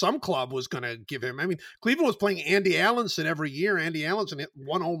 I mean, some club was going to give him. I mean, Cleveland was playing Andy Allenson every year. Andy Allenson hit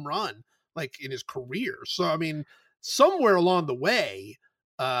one home run like in his career. So, I mean, somewhere along the way,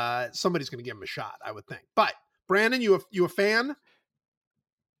 somebody's going to give him a shot, I would think. But Brandon, you a fan?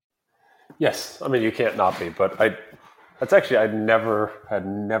 Yes. I mean, you can't not be, but I'd never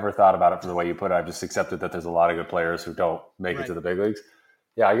thought about it from the way you put it. I've just accepted that there's a lot of good players who don't make it to the big leagues.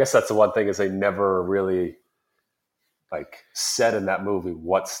 Yeah. I guess that's the one thing is they never really said in that movie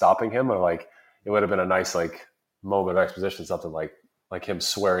what's stopping him, or like it would have been a nice moment of exposition, something like him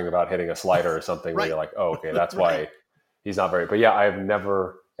swearing about hitting a slider or something where you're like, oh, okay, that's why he's not very. But yeah, I've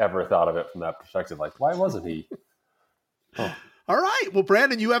never ever thought of it from that perspective. Like, why wasn't he? All right, well,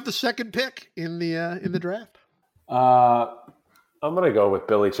 Brandon, you have the second pick in the draft. I'm gonna go with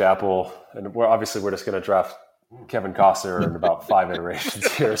Billy Chappell, and we're just gonna draft Kevin Costner in about 5 iterations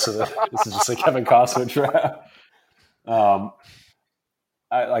here. So this is just a Kevin Costner draft. I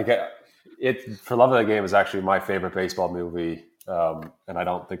like it. For Love of the Game is actually my favorite baseball movie, and I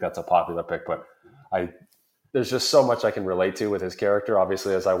don't think that's a popular pick, but there's just so much I can relate to with his character.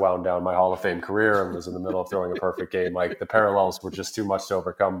 Obviously, as I wound down my Hall of Fame career and was in the middle of throwing a perfect game, like the parallels were just too much to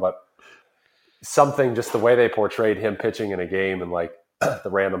overcome. But something, just the way they portrayed him pitching in a game, and like the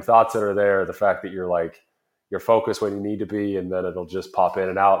random thoughts that are there, the fact that you're focused when you need to be, and then it'll just pop in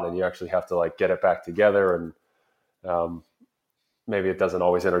and out, and then you actually have to get it back together. And maybe it doesn't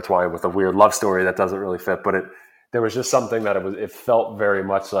always intertwine with a weird love story that doesn't really fit, but there was just something that it felt very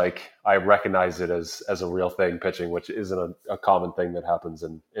much like I recognized it as a real thing pitching, which isn't a common thing that happens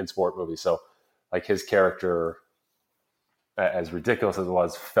in sport movies. So like his character, as ridiculous as it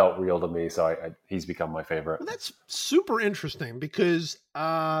was, felt real to me. So he's become my favorite. Well, that's super interesting because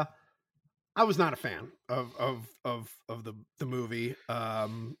I was not a fan of the movie,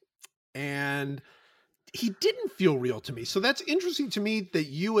 and he didn't feel real to me. So that's interesting to me that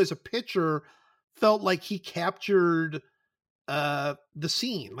you as a pitcher felt like he captured the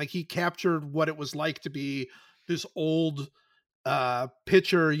scene, like he captured what it was like to be this old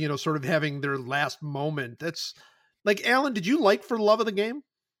pitcher, sort of having their last moment. That's like, Alan, did you like For the Love of the Game?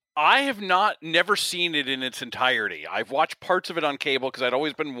 I have never seen it in its entirety. I've watched parts of it on cable because I'd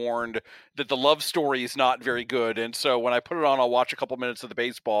always been warned that the love story is not very good. And so when I put it on, I'll watch a couple minutes of the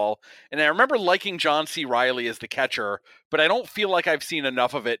baseball. And I remember liking John C. Reilly as the catcher, but I don't feel like I've seen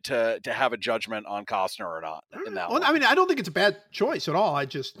enough of it to have a judgment on Costner or not in that one. I mean, I don't think it's a bad choice at all. I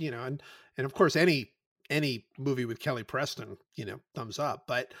just, and of course any movie with Kelly Preston, thumbs up.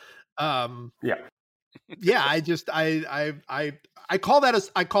 But yeah, I call that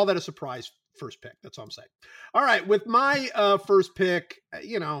a surprise first pick. That's all I'm saying. All right, with my first pick,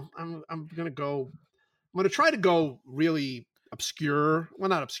 I'm going to try to go really obscure. Well,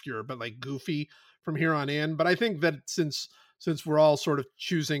 not obscure, but like goofy from here on in. But I think that since we're all sort of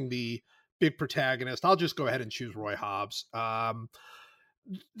choosing the big protagonist, I'll just go ahead and choose Roy Hobbs.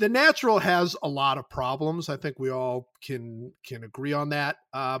 The Natural has a lot of problems. I think we all can agree on that.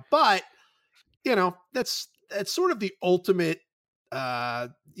 But that's sort of the ultimate,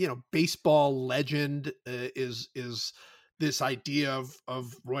 baseball legend is this idea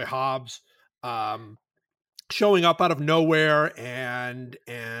of Roy Hobbs showing up out of nowhere and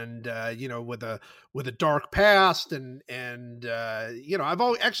with a dark past and I've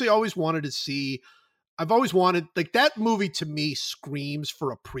always wanted to see. I've always wanted, like, that movie to me screams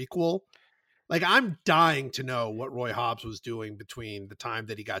for a prequel. Like, I'm dying to know what Roy Hobbs was doing between the time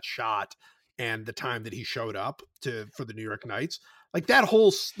that he got shot and the time that he showed up for the New York Knights. Like, that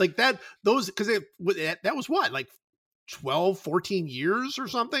whole, like, that was what, like 12, 14 years or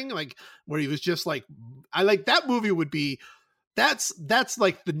something, like, where he was just like, that movie would be, that's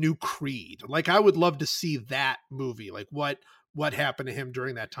like the new Creed. Like, I would love to see that movie, like what happened to him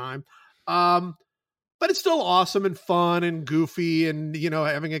during that time. But it's still awesome and fun and goofy, and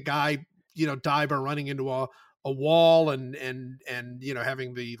having a guy die by running into a wall and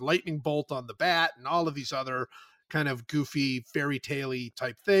having the lightning bolt on the bat and all of these other kind of goofy fairy tale-y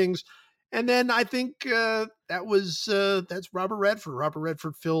type things. And then I think that's Robert Redford. Robert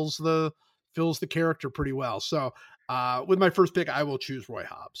Redford fills the character pretty well. So with my first pick, I will choose Roy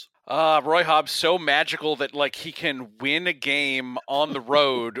Hobbs. Roy Hobbs, so magical that, like, he can win a game on the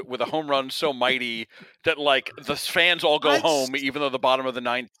road with a home run so mighty that, like, the fans all go home, even though the bottom of the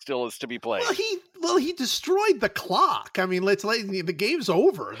ninth still is to be played. Well, he destroyed the clock. I mean, the game's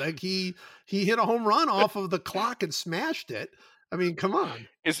over. Like, he hit a home run off of the clock and smashed it. I mean, come on.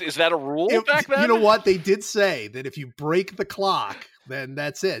 Is that a rule back then? You know what? They did say that if you break the clock, then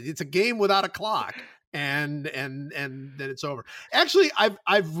that's it. It's a game without a clock. And then it's over. Actually,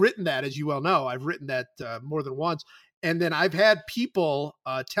 I've written that, as you well know, I've written that more than once. And then I've had people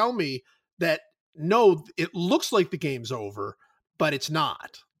tell me that, no, it looks like the game's over, but it's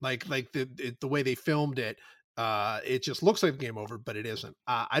not. Like the way they filmed it, it just looks like the game over, but it isn't.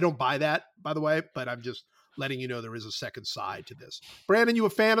 I don't buy that, by the way, but I'm just letting you know there is a second side to this. Brandon, you a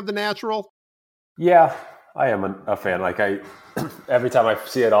fan of The Natural? Yeah, I am a fan. Like, every time I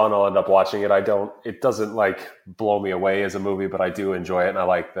see it on, I'll end up watching it. It doesn't like blow me away as a movie, but I do enjoy it. And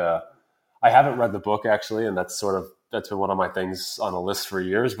I haven't read the book actually. And that's been one of my things on a list for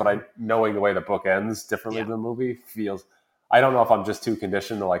years, but knowing the way the book ends differently than the movie feels, I don't know if I'm just too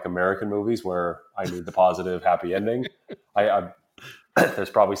conditioned to like American movies where I need the positive, happy ending. There's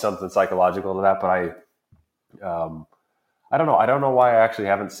probably something psychological to that, but I don't know. I don't know why I actually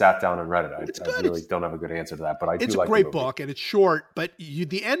haven't sat down and read it. I really don't have a good answer to that, but I do like it. It's a great book, and it's short, but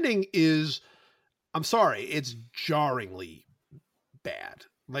the ending is, I'm sorry, it's jarringly bad.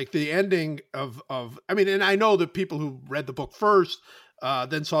 Like, the ending of I mean, and I know that people who read the book first,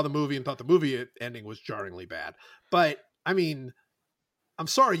 then saw the movie and thought the movie ending was jarringly bad. But, I mean, I'm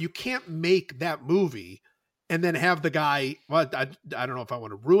sorry, you can't make that movie and then have the guy, well, I don't know if I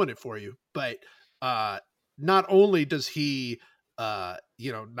want to ruin it for you, but not only does he,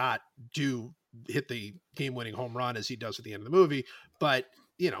 not hit the game-winning home run as he does at the end of the movie, but,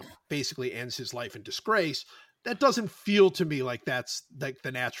 basically ends his life in disgrace. That doesn't feel to me like that's like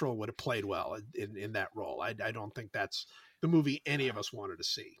The Natural would have played well in that role. I don't think that's the movie any of us wanted to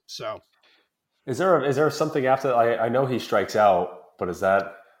see. So, is there something after? I know he strikes out, but is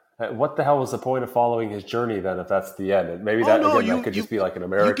that? What the hell was the point of following his journey then? If that's the end, and maybe that could just be like an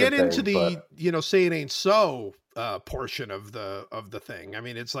American thing. You get into the say it ain't so portion of the thing. I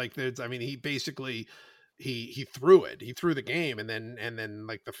mean, it's like he basically he threw it. He threw the game, and then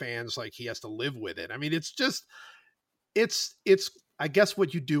like the fans, like, he has to live with it. I mean, it's just it's I guess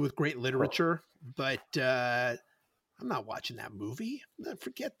what you do with great literature, but I'm not watching that movie.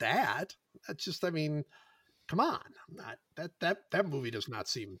 Forget that. That's just, I mean, come on, that movie does not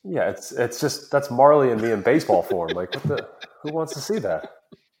seem. Yeah, it's just, that's Marley and me in baseball form. Like, who wants to see that?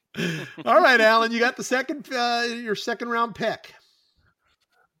 All right, Alan, you got the your second round pick.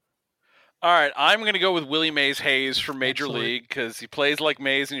 All right, I'm going to go with Willie Mays Hayes from Major Excellent. League because he plays like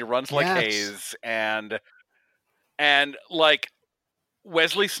Mays and he runs like Yes. Hayes, and like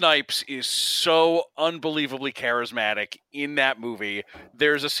Wesley Snipes is so unbelievably charismatic in that movie.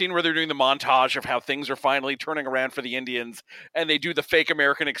 There's a scene where they're doing the montage of how things are finally turning around for the Indians, and they do the fake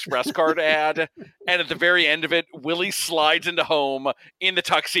American Express card ad, and at the very end of it, Willie slides into home in the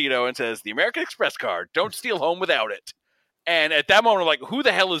tuxedo and says, "The American Express card, don't steal home without it." And at that moment, I'm like, who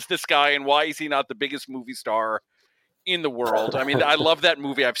the hell is this guy, and why is he not the biggest movie star in the world? I mean, I love that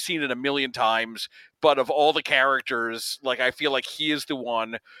movie. I've seen it a million times, but of all the characters, like, I feel like he is the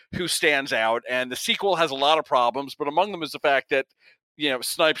one who stands out. And the sequel has a lot of problems, but among them is the fact that,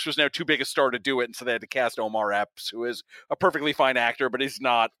 Snipes was now too big a star to do it, and so they had to cast Omar Epps, who is a perfectly fine actor, but he's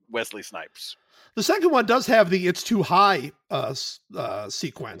not Wesley Snipes. The second one does have the "It's Too High"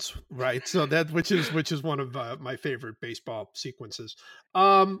 sequence, right? So which is one of my favorite baseball sequences.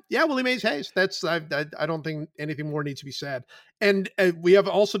 Yeah, Willie Mays Hayes. That's I don't think anything more needs to be said. And we have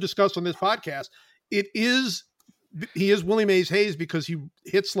also discussed on this podcast, he is Willie Mays Hayes because he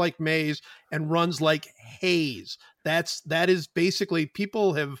hits like Mays and runs like Hayes. That is basically,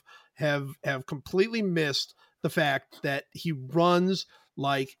 people have completely missed the fact that he runs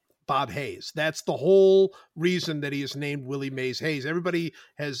like Bob Hayes. That's the whole reason that he is named Willie Mays Hayes. Everybody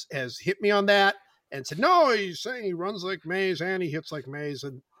has hit me on that and said, no, he's saying he runs like Mays and he hits like Mays.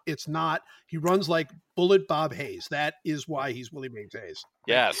 And it's not. He runs like Bullet Bob Hayes. That is why he's Willie Mays Hayes.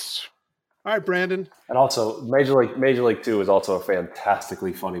 Yes. All right, Brandon. And also, Major League 2 is also a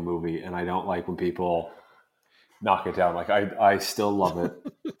fantastically funny movie, and I don't like when people knock it down. Like, I still love it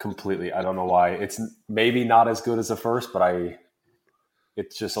completely. I don't know why. It's maybe not as good as the first, but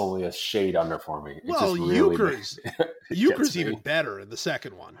it's just only a shade under for me. Well, Euchre's even better in the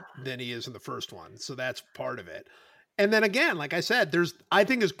second one than he is in the first one. So that's part of it. And then again, like I said, I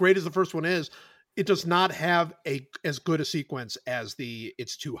think as great as the first one is, it does not have as good a sequence as the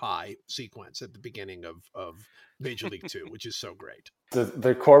 "It's Too High" sequence at the beginning of Major League 2, which is so great.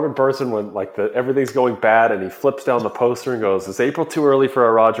 The Corbin Burson, when everything's going bad and he flips down the poster and goes, "Is April too early for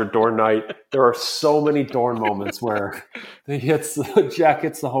a Roger Dorn night?" There are so many Dorn moments where Jack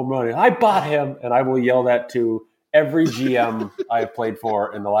hits the home run. And I bought him, and I will yell that to every GM I've played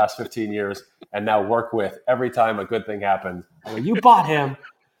for in the last 15 years and now work with every time a good thing happens. I'm like, you bought him.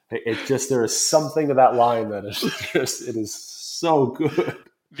 There is something to that line that is it is so good.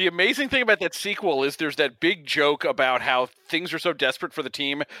 The amazing thing about that sequel is there's that big joke about how things are so desperate for the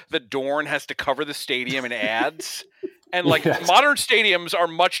team that Dorn has to cover the stadium in ads. And modern stadiums are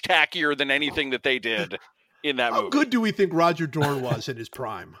much tackier than anything that they did in that movie. How good do we think Roger Dorn was in his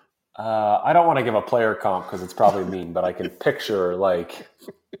prime? I don't want to give a player comp because it's probably mean, but I can picture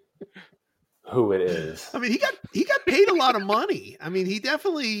who it is. I mean, he got paid a lot of money. I mean, he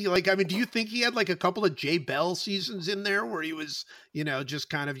definitely do you think he had a couple of Jay Bell seasons in there where he was, just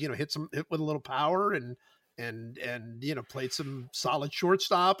kind of, hit with a little power and played some solid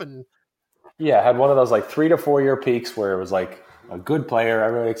shortstop and had one of those 3 to 4 year peaks where it was a good player,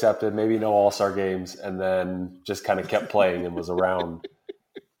 everybody accepted, maybe no all-star games, and then just kind of kept playing and was around,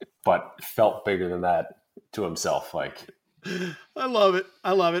 but felt bigger than that to himself. I love it.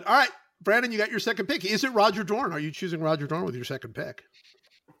 All right. Brandon, you got your second pick. Is it Roger Dorn? Are you choosing Roger Dorn with your second pick?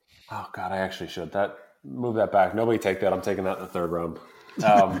 Oh, God, I actually should. Move that back. Nobody take that. I'm taking that in the third round.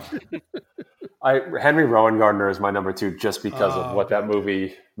 Henry Rowan Gardner is my number 2 just because of what that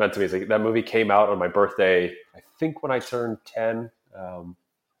movie meant to me. That movie came out on my birthday, I think when I turned 10. I'm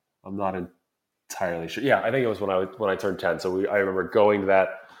not entirely sure. Yeah, I think it was when I turned 10. So I remember going to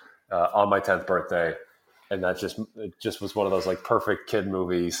that on my 10th birthday, and that just was one of those perfect kid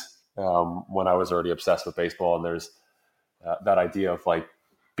movies. When I was already obsessed with baseball, and there's that idea of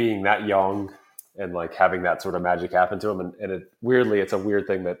being that young and having that sort of magic happen to him. And it's a weird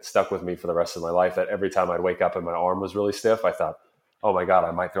thing that stuck with me for the rest of my life, that every time I'd wake up and my arm was really stiff, I thought, oh my God,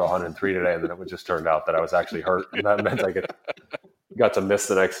 I might throw 103 today. And then it would just turned out that I was actually hurt. And that meant I got to miss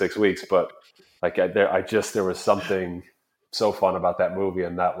the next 6 weeks. But there was something so fun about that movie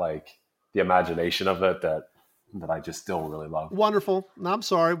and that the imagination of it that I just still really love. Wonderful. No, I'm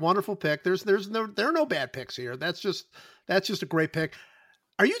sorry. Wonderful pick. There are no bad picks here. That's just a great pick.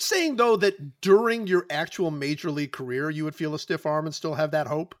 Are you saying though that during your actual major league career, you would feel a stiff arm and still have that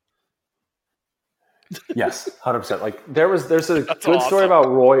hope? Yes, 100%. There's a good story about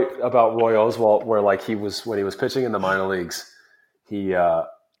Roy Oswalt where when he was pitching in the minor leagues, he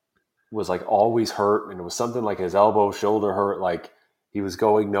was always hurt, and it was something his elbow, shoulder hurt, he was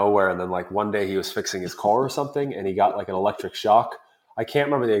going nowhere. And then one day he was fixing his car or something and he got an electric shock. I can't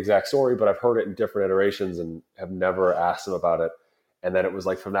remember the exact story, but I've heard it in different iterations and have never asked him about it. And then it was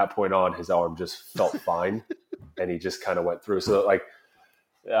like from that point on, his arm just felt fine, and he just kind of went through. So like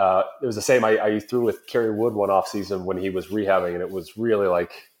it was the same. I threw with Kerry Wood one off season when he was rehabbing, and it was really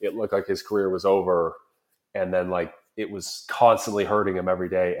like it looked like his career was over. And then like it was constantly hurting him every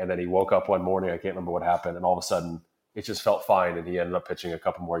day. And then he woke up one morning, I can't remember what happened, and all of a sudden it just felt fine, and he ended up pitching a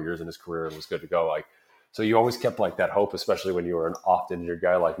couple more years in his career and was good to go. Like, so you always kept like that hope, especially when you were an oft injured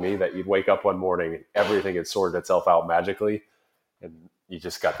guy like me, that you'd wake up one morning and everything had sorted itself out magically, and you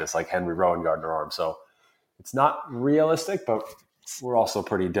just got this like Henry Rowan Gardner arm. So it's not realistic, but we're also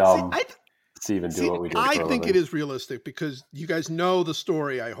pretty dumb to even do what we do. I think it is realistic because you guys know the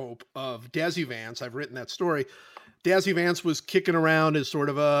story, I hope, of Dazzy Vance. I've written that story. Dazzy Vance was kicking around as sort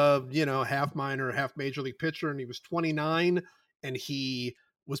of a, half minor, half major league pitcher, and he was 29, and he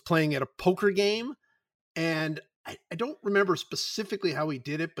was playing at a poker game. And I don't remember specifically how he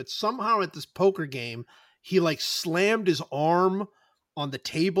did it, but somehow at this poker game, he like slammed his arm on the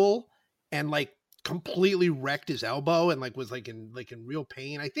table and like completely wrecked his elbow and like was like in real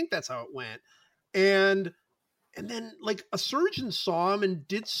pain. I think that's how it went. And then like a surgeon saw him and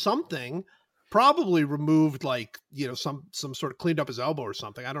did something, probably removed like, some sort of cleaned up his elbow or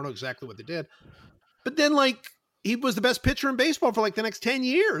something. I don't know exactly what they did. But then like he was the best pitcher in baseball for like the next 10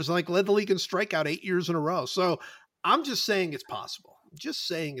 years, like led the league in strikeout 8 years in a row. So I'm just saying it's possible.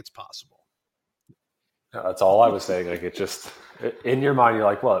 That's all I was saying. Like, it just, in your mind, you're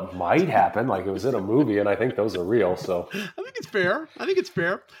like, well, it might happen. Like, it was in a movie, and I think those are real. So I think it's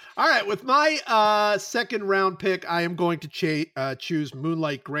fair. All right. With my second round pick, I am going to choose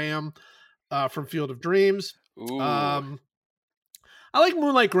Moonlight Graham from Field of Dreams. I like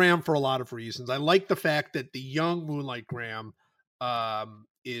Moonlight Graham for a lot of reasons. I like the fact that the young Moonlight Graham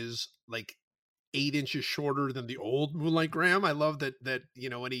is like 8 inches shorter than the old Moonlight Graham. I love that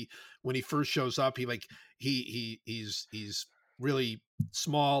when he first shows up, he's really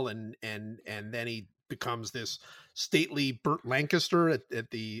small and then he becomes this stately Burt Lancaster at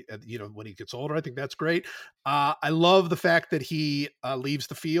when he gets older. I think that's great. I love the fact that he leaves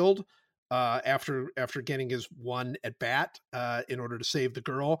the field after getting his one at bat in order to save the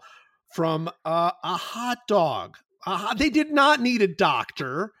girl from a hot dog. They did not need a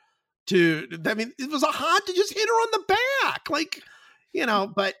doctor it was a hot to just hit her on the back, like,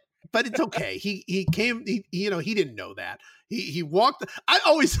 but it's okay. He came, he didn't know that. He walked. I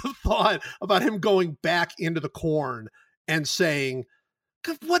always thought about him going back into the corn and saying,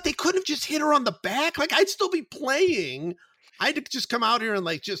 what, they couldn't have just hit her on the back? Like, I'd still be playing. I'd just come out here and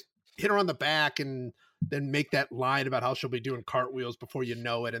like, just hit her on the back and then make that line about how she'll be doing cartwheels before you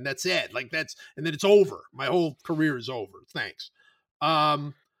know it. And that's it. Like and then it's over. My whole career is over. Thanks.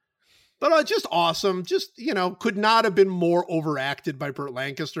 But just awesome. Just, could not have been more overacted by Burt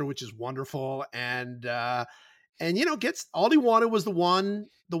Lancaster, which is wonderful. And gets all he wanted was the one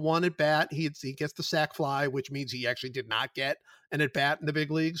at bat. He gets the sac fly, which means he actually did not get an at bat in the big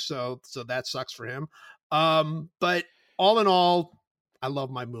leagues. So that sucks for him. But all in all, I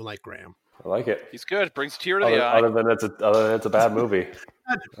love my Moonlight Graham. I like it. He's good. Brings a tear to the eye. Other than it's a bad movie.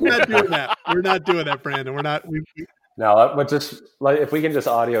 We're not doing that. We're not doing that, Brandon. We're not. No, but just like if we can just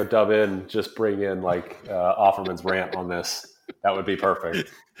audio dub in, just bring in like Offerman's rant on this, that would be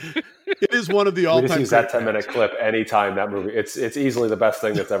perfect. It is one of the all-time. We just use that 10-minute clip anytime that movie. It's easily the best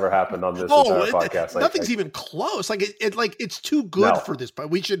thing that's ever happened on this entire podcast. Nothing's even close. Like it's too good for this. But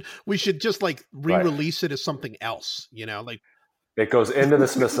we should just like re-release it as something else. Like it goes into the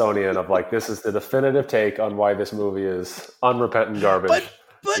Smithsonian of like, this is the definitive take on why this movie is unrepentant garbage.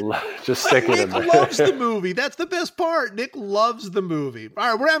 But just stick it in there. Nick loves the movie. That's the best part. Nick loves the movie.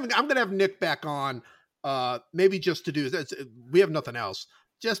 All right, I'm going to have Nick back on. Maybe just to do this. We have nothing else.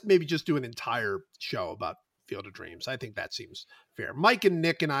 Maybe just do an entire show about Field of Dreams. I think that seems fair. Mike and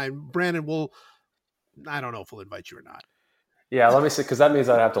Nick and Brandon I don't know if we'll invite you or not. Yeah, let me see, because that means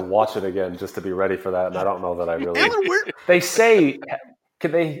I'd have to watch it again just to be ready for that, and I don't know that I really. Alan, they say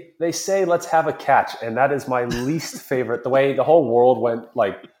let's have a catch, and that is my least favorite. The way the whole world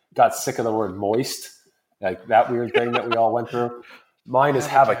got sick of the word moist, like that weird thing that we all went through. Mine is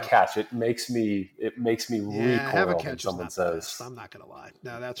have a catch. It makes me recoil when someone says. I'm not going to lie.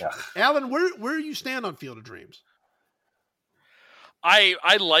 No, that's right. Alan, where do you stand on Field of Dreams?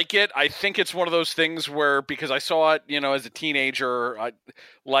 I like it. I think it's one of those things where, because I saw it, as a teenager,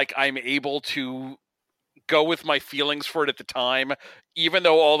 I'm able to go with my feelings for it at the time, even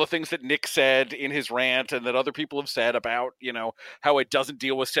though all the things that Nick said in his rant and that other people have said about, how it doesn't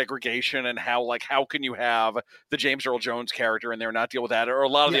deal with segregation and how can you have the James Earl Jones character in there and not deal with that, or a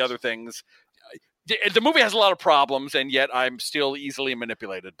lot of the other things. the movie has a lot of problems, and yet I'm still easily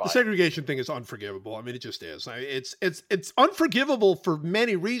manipulated by The it. segregation thing is unforgivable. I mean, it just is. It's unforgivable for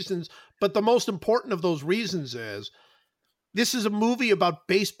many reasons, but the most important of those reasons is this is a movie about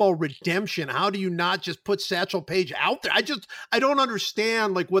baseball redemption. How do you not just put Satchel Paige out there? I don't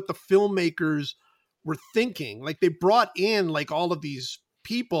understand like what the filmmakers were thinking. Like they brought in like all of these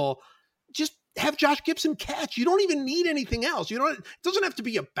people, just have Josh Gibson catch. You don't even need anything else. It doesn't have to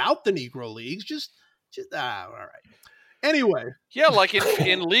be about the Negro Leagues. Just all right. Anyway. Yeah, like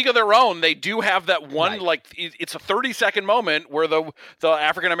in League of Their Own, they do have that one, Right. like, it's a 30-second moment where the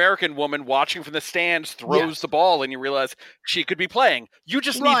African-American woman watching from the stands throws the ball, and you realize she could be playing. You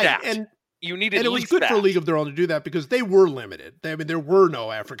just need that. And you need and at it was least good that. for League of Their Own to do that because they were limited. There were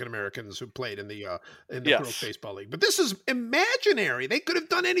no African Americans who played in the Girls Baseball League. But this is imaginary. They could have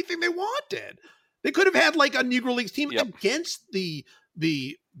done anything they wanted. They could have had like a Negro Leagues team against the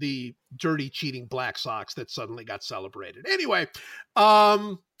dirty cheating Black Sox that suddenly got celebrated. Anyway,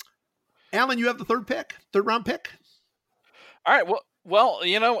 Alan, you have the third round pick. All right. Well,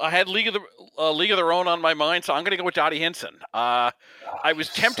 I had League of Their Own on my mind, so I'm going to go with Dottie Hinson. I was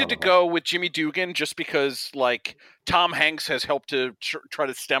tempted to go with Jimmy Dugan just because, like, Tom Hanks has helped to try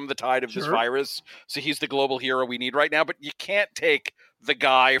to stem the tide of this virus, so he's the global hero we need right now. But you can't take the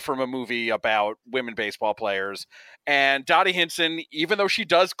guy from a movie about women baseball players. And Dottie Hinson, even though she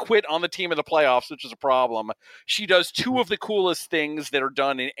does quit on the team in the playoffs, which is a problem, she does two of the coolest things that are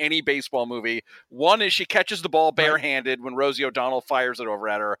done in any baseball movie. One is she catches the ball barehanded when Rosie O'Donnell fires it over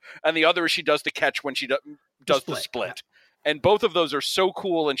at her, and the other is she does the catch when she does the split. And both of those are so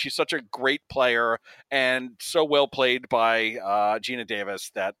cool, and she's such a great player and so well played by Gina Davis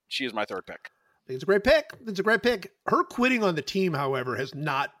that she is my third pick. I think it's a great pick. Her quitting on the team, however, has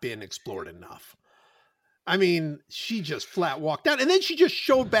not been explored enough. I mean, she just flat walked out, and then she just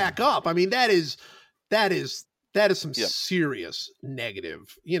showed back up. I mean, that is some serious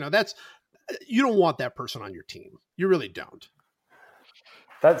negative. You don't want that person on your team. You really don't.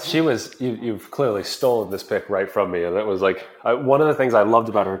 You've clearly stolen this pick right from me. And it was like, one of the things I loved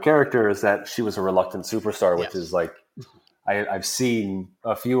about her character is that she was a reluctant superstar, which is like, I've seen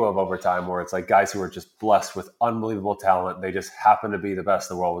a few of over time where it's like guys who are just blessed with unbelievable talent. They just happen to be the best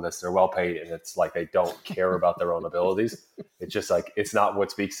in the world with this. They're well paid, and it's like they don't care about their own abilities. It's just like, it's not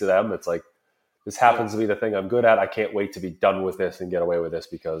what speaks to them. It's like, this happens to be the thing I'm good at. I can't wait to be done with this and get away with this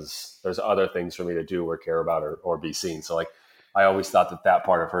because there's other things for me to do or care about or be seen. So like, I always thought that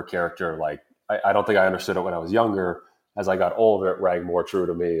part of her character, like, I don't think I understood it when I was younger. As I got older, it rang more true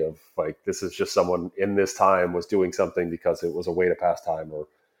to me of like, this is just someone in this time was doing something because it was a way to pass time or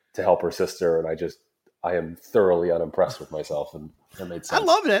to help her sister. And I am thoroughly unimpressed with myself. And that made sense. I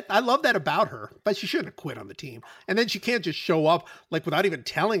love it. I love that about her, but she shouldn't have quit on the team. And then she can't just show up like without even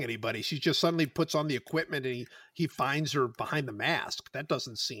telling anybody. She just suddenly puts on the equipment and he finds her behind the mask. That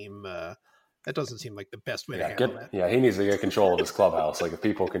doesn't seem like the best way to handle that. Yeah, he needs to get control of his clubhouse. Like if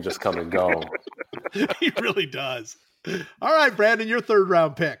people can just come and go. He really does. All right, Brandon, your third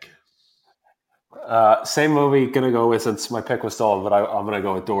round pick. Same movie, gonna go with, since my pick was stolen, but I'm gonna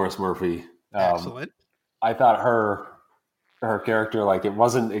go with Doris Murphy. Excellent. I thought her character, like, it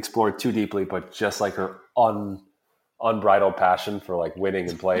wasn't explored too deeply, but just like her unbridled passion for like winning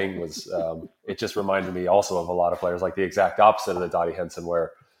and playing was, it just reminded me also of a lot of players, like the exact opposite of the Dottie Hinson,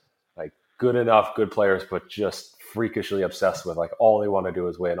 where like good players, but just freakishly obsessed with like all they want to do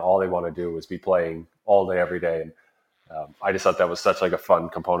is win. All they want to do is be playing all day, every day. And I just thought that was such like a fun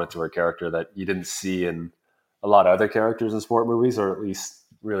component to her character that you didn't see in a lot of other characters in sport movies, or at least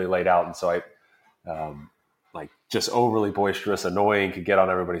really laid out. And so I, like, just overly boisterous, annoying, could get on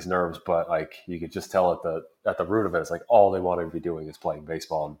everybody's nerves, but like you could just tell at the root of it, it's like all they wanted to be doing is playing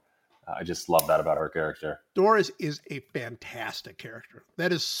baseball. And I just love that about her character. Doris is a fantastic character.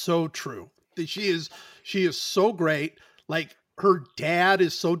 That is so true. She is so great. Like, her dad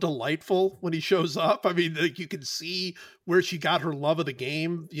is so delightful when he shows up. I mean, like, you can see where she got her love of the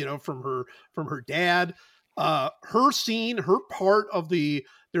game, from her dad. Her scene, her part of the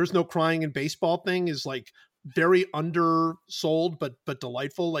 "there's no crying in baseball" thing is like very undersold, but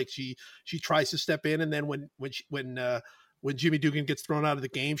delightful. Like she tries to step in, and then when Jimmy Dugan gets thrown out of the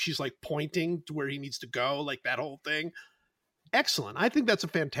game, she's like pointing to where he needs to go, like that whole thing. Excellent. I think that's a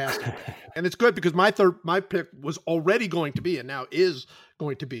fantastic pick. And it's good because my pick was already going to be, and now is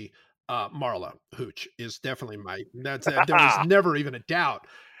going to be, Marla Hooch is definitely there was never even a doubt.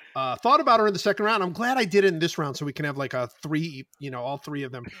 Thought about her in the second round. I'm glad I did it in this round so we can have like a three, all three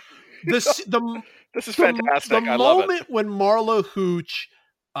of them. This is fantastic. The I love moment when Marla Hooch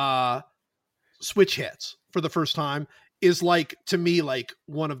switch hits for the first time is like, to me, like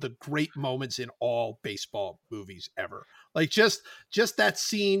one of the great moments in all baseball movies ever. Like just that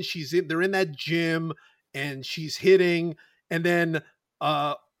scene, they're in that gym and she's hitting, and then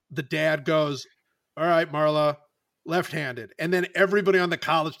the dad goes, "All right, Marla, left-handed." And then everybody on the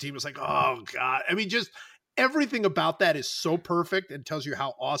college team is like, "Oh God." I mean, just everything about that is so perfect and tells you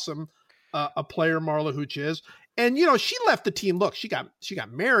how awesome a player Marla Hooch is. And, she left the team. Look, she got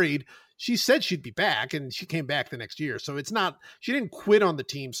married. She said she'd be back, and she came back the next year. So it's not, she didn't quit on the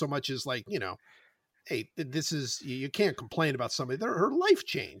team so much as like, hey, this is, you can't complain about somebody. Her life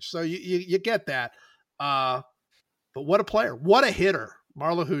changed. So you get that. But what a player, what a hitter.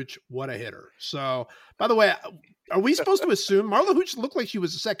 Marla Hooch, what a hitter. So, by the way, are we supposed to assume Marla Hooch looked like she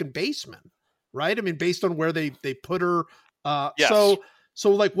was a second baseman, right? I mean, based on where they put her. Yes. So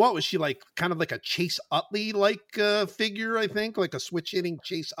like, what was she like? Kind of like a Chase Utley like figure, I think, like a switch hitting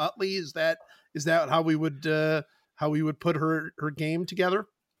Chase Utley. Is that how we would put her game together?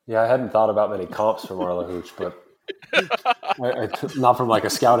 Yeah, I hadn't thought about many comps for Marla Hooch, but not from like a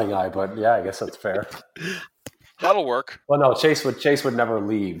scouting eye. But yeah, I guess that's fair. That'll work. Well, no, Chase would never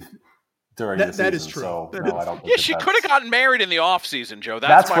leave during the season. That is true. So, no, I don't think Yeah, she could have gotten married in the off season, Joe.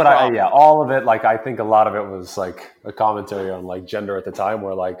 That's my what problem. all of it. Like, I think a lot of it was like a commentary on like gender at the time,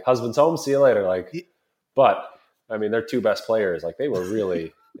 where like husband's home, see you later. Like, but I mean, their two best players, like they were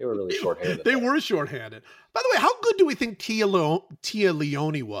really shorthanded. They were shorthanded. By the way, how good do we think Tia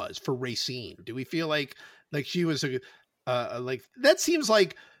Leone was for Racine? Do we feel like she was like, that seems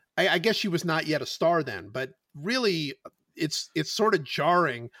like, I guess she was not yet a star then, but really it's sort of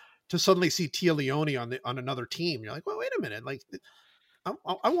jarring to suddenly see Tia Leone on another team. You're like, well, wait a minute. Like,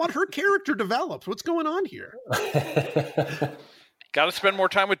 I want her character developed. What's going on here? Got to spend more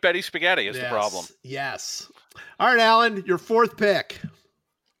time with Betty Spaghetti is the problem. Yes. All right, Alan, your fourth pick.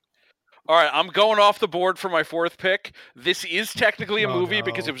 All right, I'm going off the board for my fourth pick. This is technically a movie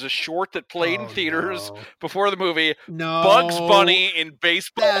because it was a short that played in theaters before the movie. No. Bugs Bunny in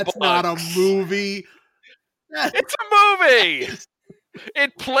Baseball That's Bugs. not a movie. It's a movie.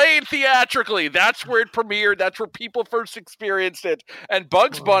 It played theatrically. That's where it premiered. That's where people first experienced it. And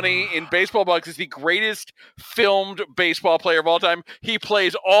Bugs Bunny in Baseball Bugs is the greatest filmed baseball player of all time. He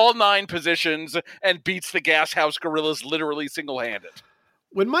plays all 9 positions and beats the Gas House Gorillas literally single-handed.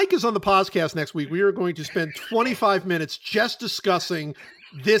 When Mike is on the podcast next week, we are going to spend 25 minutes just discussing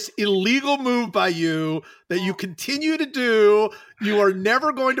this illegal move by you that you continue to do. You are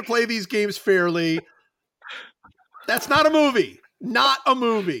never going to play these games fairly. That's not a movie. Not a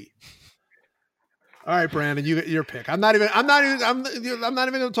movie. All right, Brandon, your pick. I'm not even going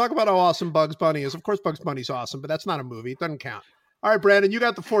to talk about how awesome Bugs Bunny is. Of course, Bugs Bunny's awesome, but that's not a movie. It doesn't count. All right, Brandon, you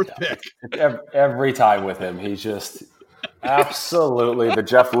got the fourth pick. Every time with him, he's just absolutely the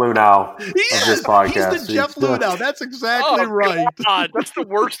Jeff Luhnow of this podcast. He's the Jeff Luhnow. That's exactly right. God, that's the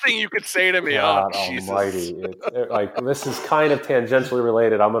worst thing you could say to me. God almighty. Like, this is kind of tangentially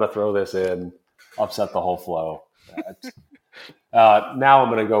related. I'm going to throw this in, upset the whole flow. Now I'm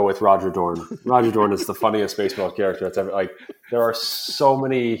going to go with Roger Dorn. Roger Dorn is the funniest baseball character that's ever. Like, there are so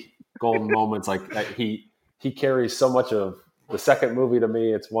many golden moments. Like, he carries so much of the second movie to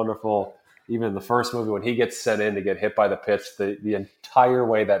me. It's wonderful. Even the first movie, when he gets sent in to get hit by the pitch, the entire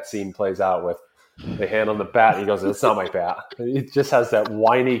way that scene plays out with the hand on the bat, and he goes, "It's not my bat." He just has that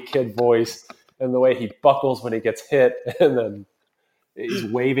whiny kid voice, and the way he buckles when he gets hit, and then he's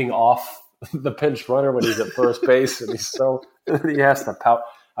waving off the pinch runner when he's at first base, and he has to pout.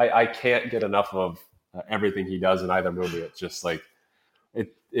 I can't get enough of everything he does in either movie. It's just like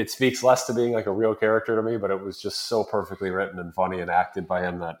it speaks less to being like a real character to me, but it was just so perfectly written and funny and acted by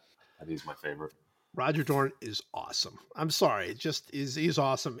him that he's my favorite. Roger Dorn is awesome. I'm sorry. It just he's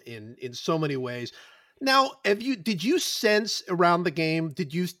awesome in so many ways. Now, did you sense around the game,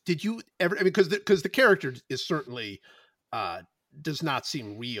 did you ever, I mean, because the character is certainly does not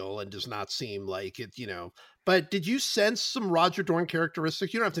seem real and does not seem like it, but did you sense some Roger Dorn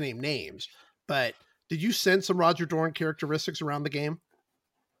characteristics? You don't have to name names, but did you sense some Roger Dorn characteristics around the game?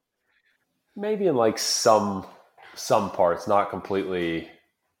 Maybe in like some parts, not completely,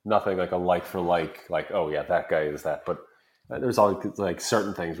 nothing like a like for like, oh yeah, that guy is that. But there's always like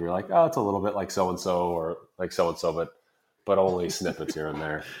certain things where you're like, oh, it's a little bit like so-and-so or like so-and-so, but only snippets here and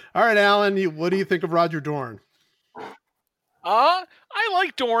there. All right, Alan, what do you think of Roger Dorn? I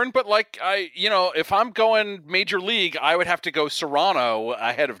like Dorn, but if I'm going major league, I would have to go Serrano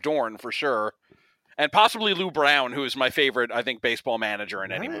ahead of Dorn for sure. And possibly Lou Brown, who is my favorite, I think, baseball manager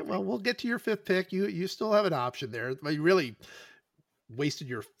in any movie. Well, we'll get to your fifth pick. You still have an option there. You really wasted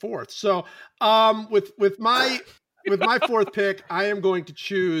your fourth. So with my fourth pick, I am going to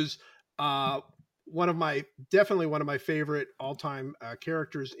choose definitely one of my favorite all-time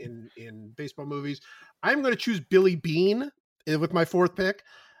characters in baseball movies. I'm going to choose Billy Beane with my fourth pick.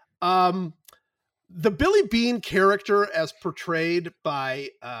 The Billy Beane character, as portrayed by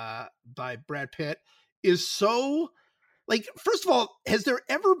Brad Pitt, is so, like, first of all, has there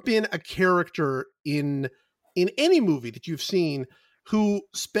ever been a character in any movie that you've seen who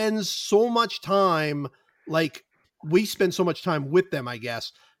spends so much time, like we spend so much time with them, I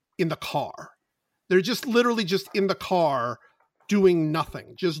guess, in the car? They're just literally just in the car doing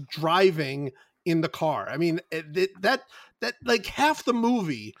nothing, just driving in the car. I mean, that like half the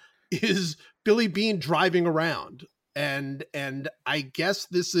movie is Billy Beane driving around. And I guess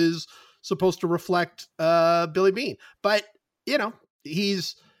this is supposed to reflect Billy Beane. But, you know,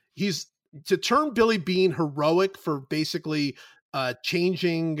 he's to turn Billy Beane heroic for basically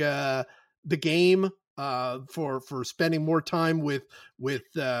changing the game, for spending more time with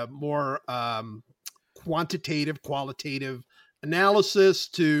more qualitative analysis,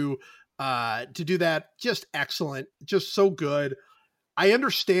 to do that. Just excellent, just so good. I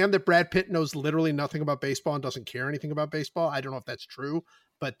understand that Brad Pitt knows literally nothing about baseball and doesn't care anything about baseball. I don't know if that's true,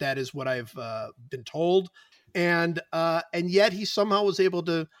 but that is what I've been told. And yet he somehow was able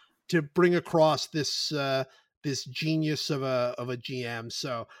to bring across this genius of a GM.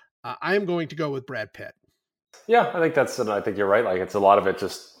 So I am going to go with Brad Pitt. Yeah, I think you're right. Like, it's a lot of it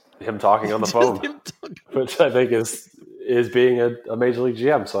just him talking on the phone, which I think is being a major league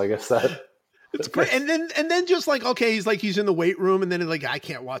GM. So I guess that. It's great. And then just like, okay, he's in the weight room, and then like, I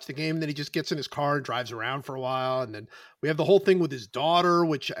can't watch the game. And then he just gets in his car and drives around for a while. And then we have the whole thing with his daughter,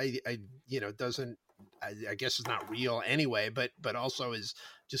 which I guess is not real anyway, but also is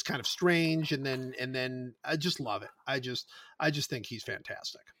just kind of strange. And then I just love it. I just think he's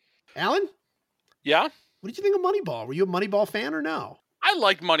fantastic. Alan? Yeah. What did you think of Moneyball? Were you a Moneyball fan or no? I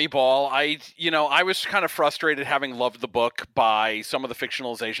liked Moneyball. I was kind of frustrated, having loved the book, by some of the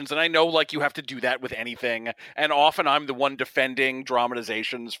fictionalizations. And I know, like, you have to do that with anything. And often I'm the one defending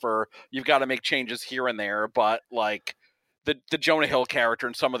dramatizations for, you've got to make changes here and there. But, like, the Jonah Hill character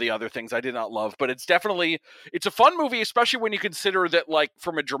and some of the other things I did not love. But it's a fun movie, especially when you consider that, like,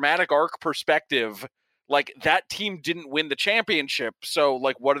 from a dramatic arc perspective, like, that team didn't win the championship, so,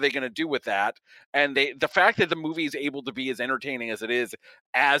 like, what are they going to do with that? And the fact that the movie is able to be as entertaining as it is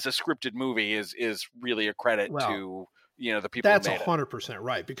as a scripted movie is really a credit to, the people who made it. That's 100%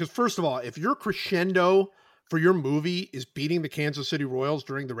 right. Because first of all, if your crescendo for your movie is beating the Kansas City Royals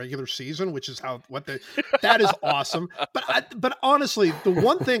during the regular season, which is that is awesome. But honestly, the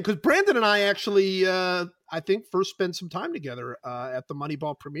one thing, because Brandon and I actually, I think, first spent some time together at the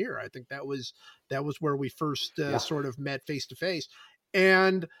Moneyball premiere. I think that was where we first sort of met face to face.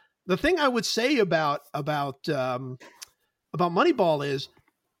 And the thing I would say about Moneyball is,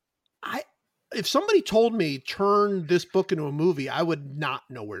 if somebody told me turn this book into a movie, I would not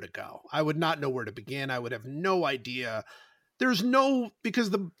know where to go. I would not know where to begin. I would have no idea. Because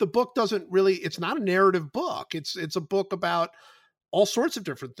the book doesn't really, it's not a narrative book. It's a book about all sorts of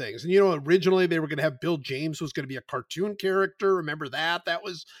different things. And, originally they were going to have Bill James was going to be a cartoon character. Remember that? That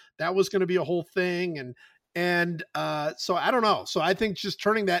was going to be a whole thing. And so I don't know. So I think just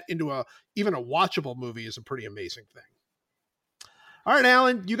turning that into even a watchable movie is a pretty amazing thing. All right,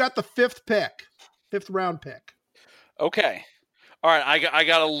 Alan, you got the fifth round pick. Okay. All right, I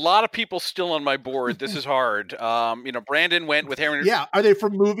got a lot of people still on my board. This is hard. Brandon went with Harry. Yeah, are they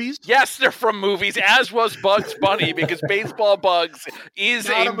from movies? Yes, they're from movies, as was Bugs Bunny, because Baseball Bugs is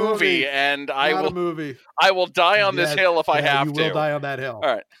a movie, and I will die on this hill if I have to. You will die on that hill.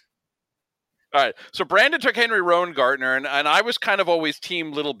 All right. So Brandon took Henry Rowan Gardner, and I was kind of always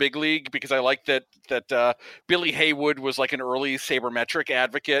team Little Big League, because I liked that Billy Haywood was like an early sabermetric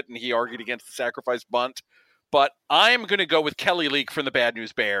advocate, and he argued against the sacrifice bunt. But I'm going to go with Kelly Leak from the Bad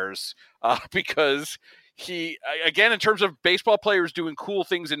News Bears, because he, again, in terms of baseball players doing cool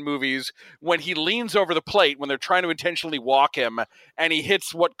things in movies, when he leans over the plate, when they're trying to intentionally walk him, and he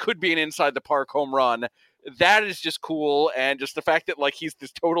hits what could be an inside the park home run, that is just cool. And just the fact that, like, he's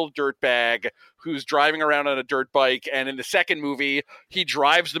this total dirtbag who's driving around on a dirt bike. And in the second movie, he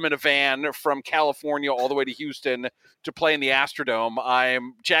drives them in a van from California all the way to Houston to play in the Astrodome.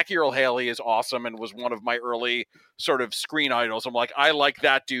 Jackie Earle Haley is awesome and was one of my early sort of screen idols. I'm like, I like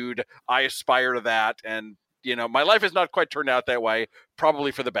that dude. I aspire to that. And, my life has not quite turned out that way.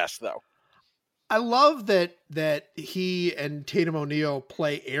 Probably for the best, though. I love that he and Tatum O'Neal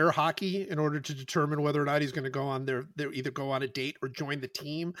play air hockey in order to determine whether or not he's going to go on they'll either go on a date or join the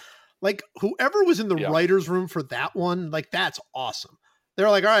team. Like, whoever was in the writer's room for that one, like, that's awesome. They're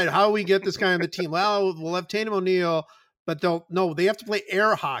like, all right, how do we get this guy on the team? Well, we'll have Tatum O'Neal, but they have to play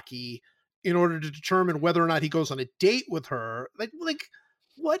air hockey. in order to determine whether or not he goes on a date with her. Like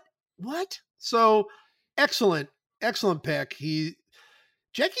what? So excellent pick.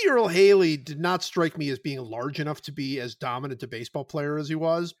 Jackie Earle Haley did not strike me as being large enough to be as dominant a baseball player as he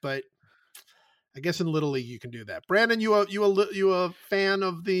was, but I guess in Little League you can do that. Brandon, you a fan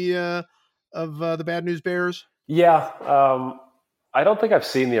of the Bad News Bears? Yeah. I don't think I've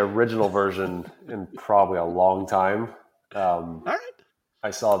seen the original version in probably a long time. All right.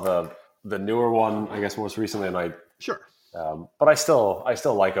 I saw the newer one, I guess, most recently, and sure. But I still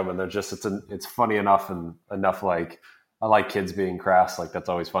like them, and they're just it's funny enough and enough. Like, I like kids being crass. Like, that's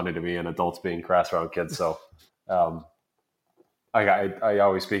always funny to me, and adults being crass around kids. So, I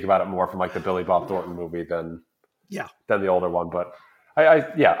always speak about it more from like the Billy Bob Thornton movie than the older one. But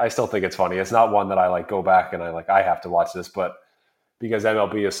I still think it's funny. It's not one that I like go back and I have to watch this, but because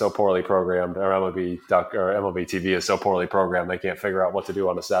MLB is so poorly programmed, or MLB TV is so poorly programmed, they can't figure out what to do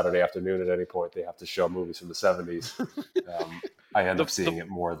on a Saturday afternoon at any point. They have to show movies from the 70s. I end up seeing it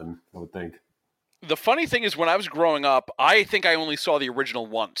more than I would think. The funny thing is, when I was growing up, I think I only saw the original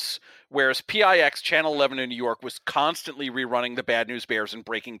once, whereas PIX Channel 11 in New York was constantly rerunning the Bad News Bears and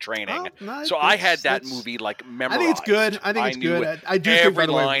Breaking Training. So I had that movie like memorized. I think it's good. I think it's good. I do every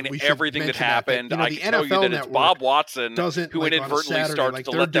think, line, everything that happened. I can tell you that it's Bob Watson who inadvertently starts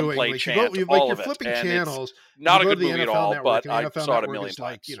to let them play chant all of it. Flipping channels. Not a good movie at all, but I saw it a million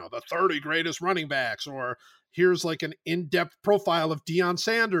times. Like, the 30 greatest running backs, or here's like an in-depth profile of Deion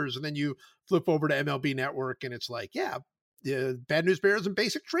Sanders, and then you flip over to MLB Network and it's like, Bad News Bears and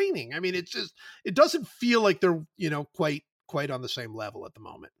Basic Training. I mean, it doesn't feel like they're, quite on the same level at the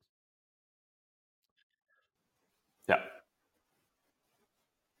moment. Yeah.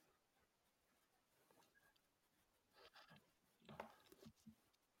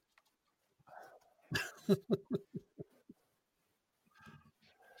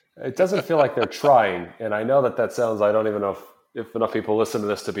 It doesn't feel like they're trying. And I know that sounds, I don't even know if enough people listen to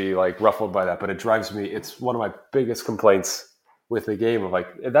this to be like ruffled by that, but it drives me. It's one of my biggest complaints with the game of like,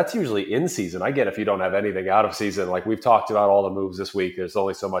 that's usually in season. I get if you don't have anything out of season, like we've talked about all the moves this week. There's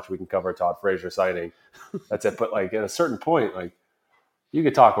only so much we can cover. Todd Frazier signing. That's it. But like at a certain point, like you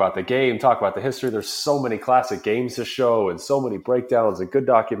could talk about the game, talk about the history. There's so many classic games to show and so many breakdowns and good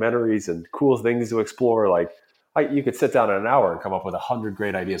documentaries and cool things to explore. Like you could sit down in an hour and come up with 100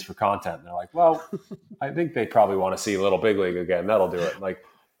 great ideas for content. And they're like, well, I think they probably want to see Little Big League again. That'll do it. Like,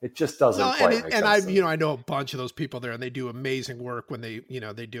 it just doesn't quite make sense. And I know a bunch of those people there, and they do amazing work when they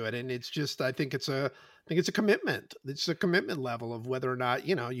do it. And it's just, I think it's a commitment. It's a commitment level of whether or not,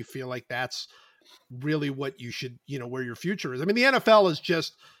 you feel like that's really what you should, where your future is. I mean, the NFL is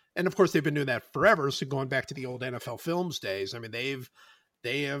just, and of course they've been doing that forever. So going back to the old NFL Films days, I mean,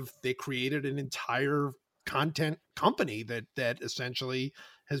 they created an entire content company that essentially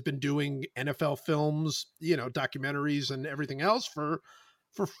has been doing NFL films, documentaries and everything else for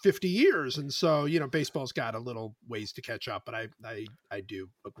 50 years. And so, baseball's got a little ways to catch up, but I do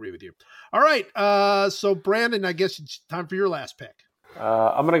agree with you. All right. So Brandon, I guess it's time for your last pick.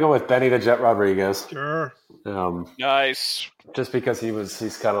 I'm going to go with Benny the Jet Rodriguez. Sure. Nice. Just because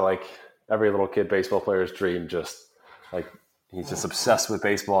he's kind of like every little kid baseball player's dream, just like he's just obsessed with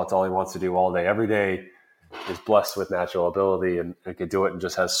baseball. It's all he wants to do all day, every day. Is blessed with natural ability and can do it and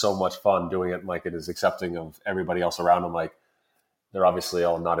just has so much fun doing it. Like it is accepting of everybody else around him. Like they're obviously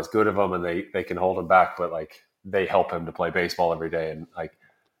all not as good of him and they can hold him back, but like they help him to play baseball every day. And like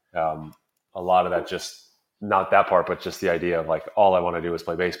a lot of that, just not that part, but just the idea of like, all I want to do is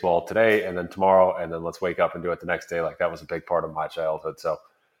play baseball today and then tomorrow. And then let's wake up and do it the next day. Like that was a big part of my childhood. So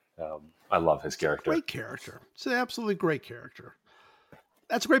I love his character. Great character. It's an absolutely great character.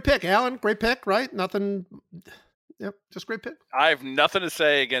 That's a great pick, Alan. Great pick, right? Nothing. Yep, just great pick. I have nothing to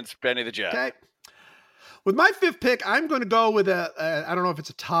say against Benny the Jet. Okay. With my fifth pick, I'm going to go with I don't know if it's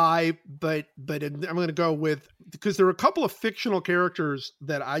a tie, but I'm going to go with, because there are a couple of fictional characters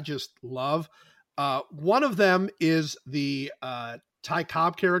that I just love. One of them is the Ty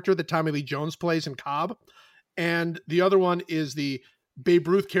Cobb character that Tommy Lee Jones plays in Cobb. And the other one is the Babe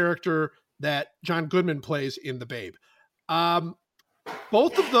Ruth character that John Goodman plays in The Babe.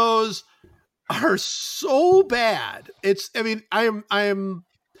 Both of those are so bad. I am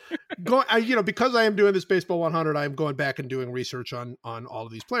going, because I am doing this Baseball 100, I am going back and doing research on all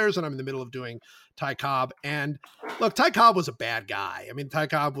of these players, and I'm in the middle of doing Ty Cobb. And look, Ty Cobb was a bad guy. I mean, Ty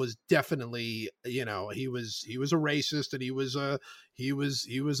Cobb was definitely, he was a racist, and he was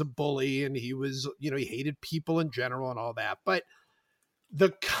a bully, and he was, he hated people in general and all that. But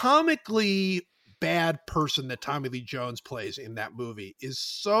the comically bad person that Tommy Lee Jones plays in that movie is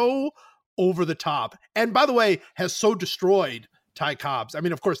so over the top. And by the way, has so destroyed Ty Cobb's. I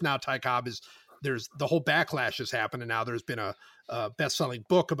mean, of course, now Ty Cobb there's the whole backlash has happened, and now there's been a best-selling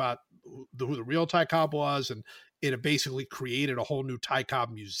book about who the real Ty Cobb was, and it had basically created a whole new Ty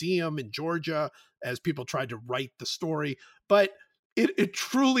Cobb museum in Georgia as people tried to write the story. But it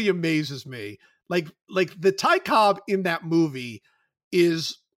truly amazes me. Like the Ty Cobb in that movie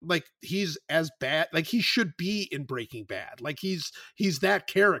is like, he's as bad, like he should be in Breaking Bad. Like he's that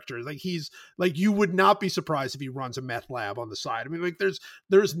character. Like he's like, you would not be surprised if he runs a meth lab on the side. I mean, like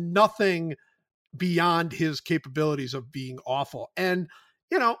there's nothing beyond his capabilities of being awful. And,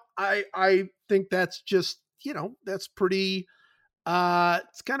 you know, I think that's just, you know, that's pretty,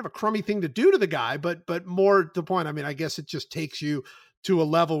 it's kind of a crummy thing to do to the guy, but more to the point, I mean, I guess it just takes you to a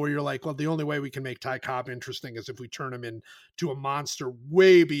level where you're like, well, the only way we can make Ty Cobb interesting is if we turn him into a monster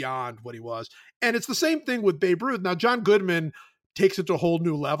way beyond what he was. And it's the same thing with Babe Ruth. Now, John Goodman takes it to a whole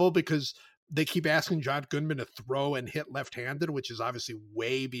new level because they keep asking John Goodman to throw and hit left-handed, which is obviously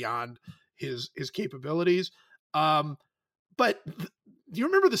way beyond his capabilities. But do you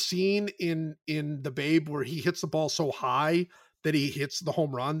remember the scene in The Babe where he hits the ball so high that he hits the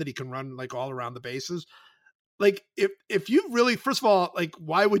home run, that he can run like all around the bases? Like if you really, first of all, like,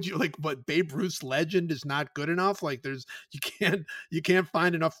 why would you, like, what, Babe Ruth's legend is not good enough? Like you can't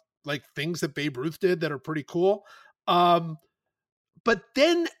find enough like things that Babe Ruth did that are pretty cool. But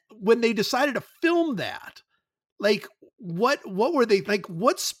then when they decided to film that, like, what were they like?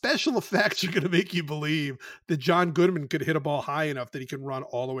 What special effects are going to make you believe that John Goodman could hit a ball high enough that he can run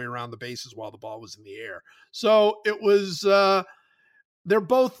all the way around the bases while the ball was in the air? So it was, they're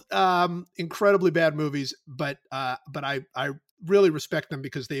both incredibly bad movies, but I really respect them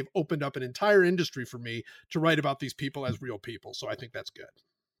because they've opened up an entire industry for me to write about these people as real people. So I think that's good.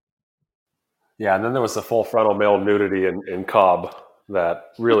 Yeah, and then there was the full frontal male nudity in Cobb that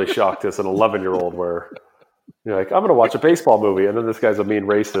really shocked us, an 11-year-old, where you're like, I'm going to watch a baseball movie, and then this guy's a mean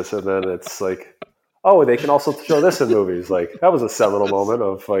racist, and then it's like, oh, they can also show this in movies. Like, that was a seminal moment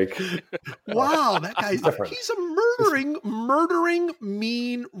of like, wow, that guy's different. He's a murdering,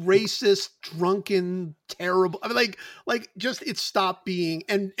 mean, racist, drunken, terrible. I mean, like just it stopped being.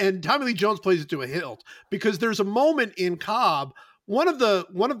 And Tommy Lee Jones plays it to a hilt, because there's a moment in Cobb. One of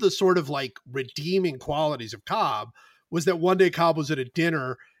the sort of like redeeming qualities of Cobb was that one day Cobb was at a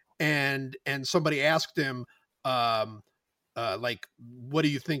dinner and somebody asked him, like, what do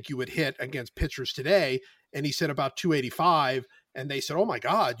you think you would hit against pitchers today? And he said about 285. And they said, oh my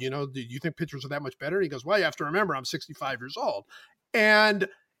God, you know, do you think pitchers are that much better? And he goes, well, you have to remember, I'm 65 years old. And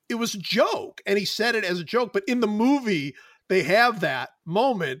it was a joke. And he said it as a joke, but in the movie, they have that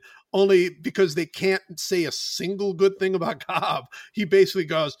moment only because they can't say a single good thing about Cobb. He basically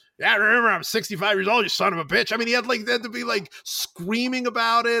goes, yeah, remember, I'm 65 years old, you son of a bitch. I mean, he had to be like screaming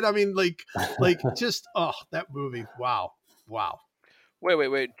about it. I mean, like just, oh, that movie. Wow.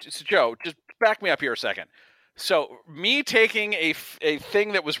 Wait. So, Joe, just back me up here a second. So me taking a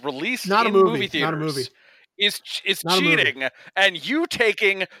thing that was released in movie theaters not a movie. is cheating, and you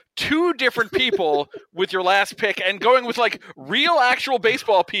taking two different people with your last pick and going with like real actual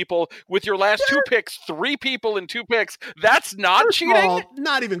baseball people with your last two picks, 3 people in 2 picks. That's not cheating? All,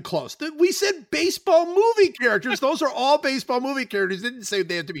 not even close. We said baseball movie characters. Those are all baseball movie characters. Didn't say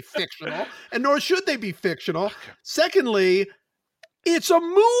they had to be fictional, and nor should they be fictional. Okay. Secondly, it's a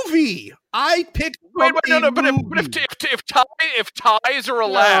movie. I picked. Wait, no. But if ties are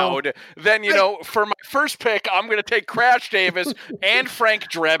allowed, then for my first pick, I'm going to take Crash Davis and Frank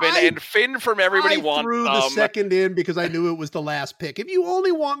Drebin and Finn from Everybody Wants. I threw the second in because I knew it was the last pick. If you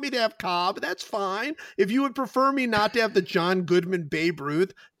only want me to have Cobb, that's fine. If you would prefer me not to have the John Goodman Babe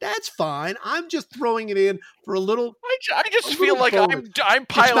Ruth, that's fine. I'm just throwing it in for a little. I just feel like I'm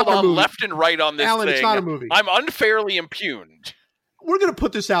piled on left and right on this Alan, thing. It's not a movie. I'm unfairly impugned. We're going to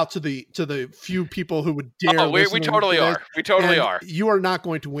put this out to the few people who would dare. We totally are. We totally are. You are not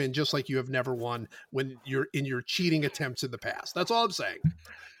going to win, just like you have never won when you're in your cheating attempts in the past. That's all I'm saying.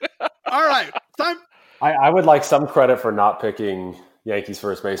 All right, time. I would like some credit for not picking Yankees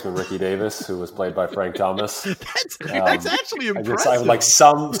first baseman Ricky Davis, who was played by Frank Thomas. That's actually impressive. I would like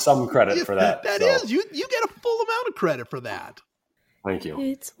some credit for that. That is, you get a full amount of credit for that. Thank you.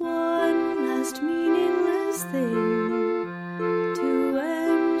 It's one last meaningless thing.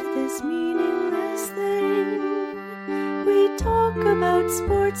 This meaningless thing. We talk about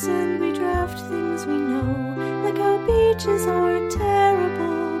sports and we draft things we know, like how beaches are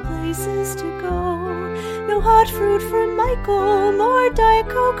terrible places to go. No hot fruit for Michael, nor Diet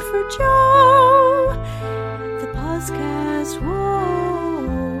Coke for Joe. The PosCast, whoa,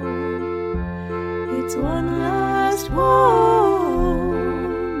 it's one last whoa.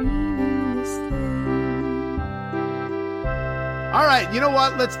 right. You know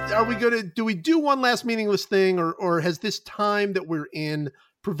what? Do we do one last meaningless thing, or has this time that we're in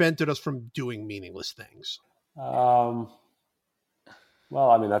prevented us from doing meaningless things? Well,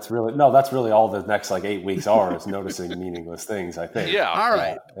 I mean, that's really all the next 8 weeks is noticing meaningless things, I think. Yeah. All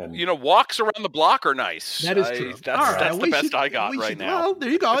right. And walks around the block are nice. That is true. That's the best I got right now. Well, there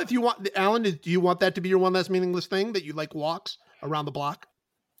you go. If you want, Alan, do you want that to be your one last meaningless thing, that you like walks around the block?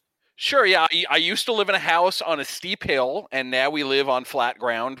 Sure, yeah. I used to live in a house on a steep hill, and now we live on flat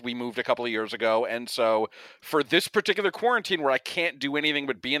ground. We moved a couple of years ago, and so for this particular quarantine where I can't do anything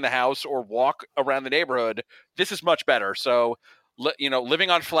but be in the house or walk around the neighborhood, this is much better. So,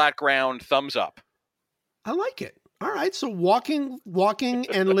 living on flat ground, thumbs up. I like it. All right, so walking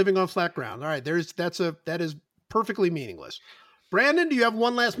and living on flat ground. All right, that is perfectly meaningless. Brandon, do you have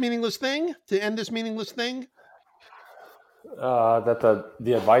one last meaningless thing to end this meaningless thing? That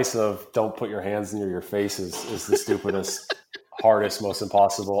the advice of don't put your hands near your face is the stupidest, hardest, most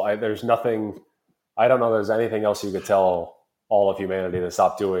impossible. There's nothing. I don't know. There's anything else you could tell all of humanity to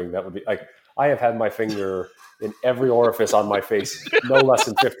stop doing. That would be I have had my finger in every orifice on my face no less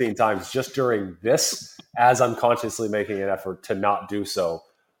than 15 times just during this, as I'm consciously making an effort to not do so.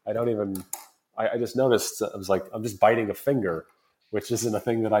 I just noticed, I was like, I'm just biting a finger, which isn't a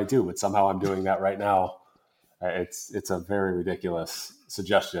thing that I do, but somehow I'm doing that right now. It's a very ridiculous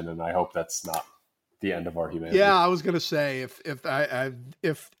suggestion, and I hope that's not the end of our humanity. Yeah, I was going to say,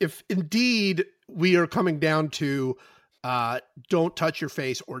 if indeed we are coming down to don't touch your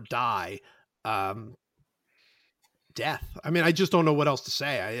face or die, death. I mean, I just don't know what else to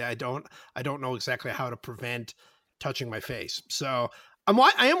say. I don't know exactly how to prevent touching my face. So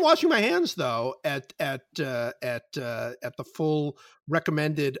I am washing my hands though at the full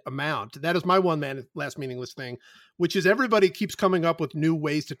recommended amount. That is my last meaningless thing, which is everybody keeps coming up with new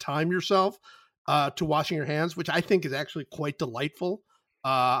ways to time yourself to washing your hands, which I think is actually quite delightful.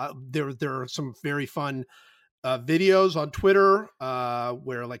 There are some very fun videos on Twitter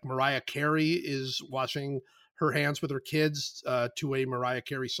where Mariah Carey is washing her hands with her kids to a Mariah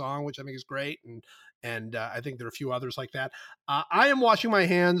Carey song, which I think is great. And I think there are a few others like that. I am washing my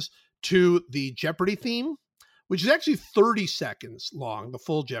hands to the Jeopardy theme, which is actually 30 seconds long, the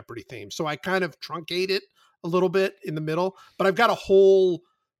full Jeopardy theme. So I kind of truncate it a little bit in the middle, but I've got a whole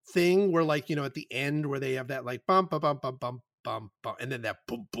thing where at the end where they have that bum, bum, bum, bum, bum, bum, bum, and then that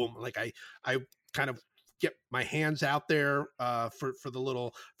boom, boom. I kind of get my hands out there for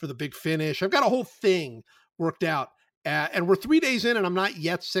the big finish. I've got a whole thing worked out. And we're 3 days in and I'm not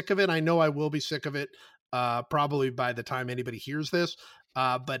yet sick of it. I know I will be sick of it probably by the time anybody hears this.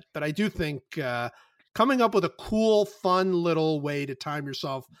 But I do think coming up with a cool, fun little way to time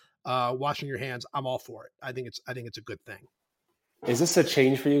yourself washing your hands, I'm all for it. I think it's a good thing. Is this a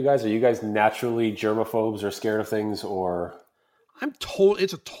change for you guys? Are you guys naturally germaphobes or scared of things, or?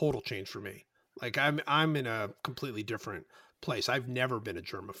 It's a total change for me. I'm in a completely different place. I've never been a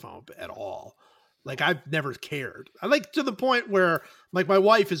germaphobe at all. I've never cared. To the point where my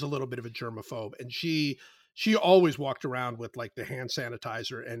wife is a little bit of a germaphobe, and she always walked around with the hand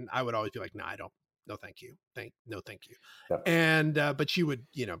sanitizer, and I would always be like, no, I don't. No, thank you. Thank you. Yep. And, but she would,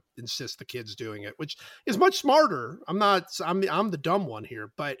 insist the kids doing it, which is much smarter. I'm the dumb one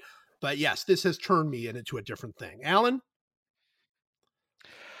here, but yes, this has turned me into a different thing. Alan?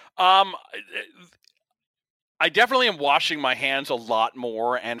 I definitely am washing my hands a lot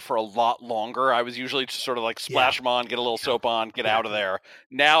more and for a lot longer. I was usually just sort of splash them on, get a little soap on, get out of there.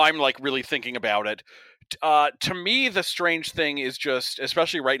 Now I'm really thinking about it. To me, the strange thing is just,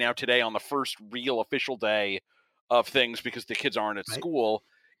 especially right now today on the first real official day of things because the kids aren't at school,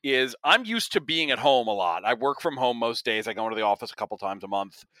 is I'm used to being at home a lot. I work from home most days. I go into the office a couple times a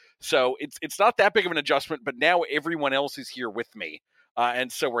month. So it's not that big of an adjustment, but now everyone else is here with me.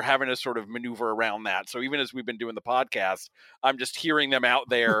 And so we're having to sort of maneuver around that. So even as we've been doing the podcast, I'm just hearing them out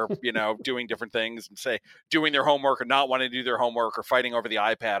there, doing different things and doing their homework or not wanting to do their homework or fighting over the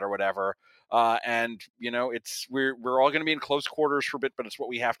iPad or whatever. And we're all going to be in close quarters for a bit, but it's what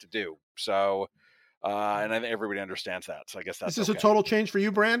we have to do. So, and I think everybody understands that. So I guess that's. Is this a total change for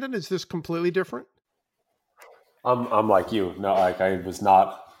you, Brandon? Is this completely different? I'm like you. No, I was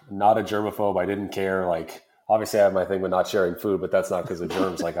not a germaphobe. I didn't care. Obviously, I have my thing with not sharing food, but that's not because of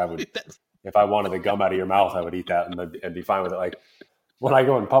germs. I would, if I wanted the gum out of your mouth, I would eat that and be fine with it. When I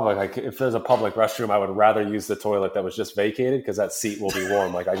go in public, if there's a public restroom, I would rather use the toilet that was just vacated because that seat will be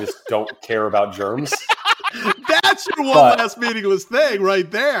warm. I just don't care about germs. That's your last meaningless thing right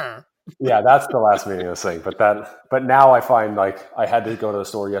there. Yeah, that's the last meaningless thing. But now I find I had to go to the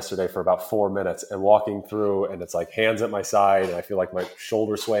store yesterday for about 4 minutes and walking through, and it's hands at my side, and I feel my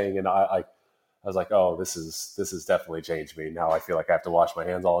shoulder swaying, and I was like, oh, this has definitely changed me. Now I feel like I have to wash my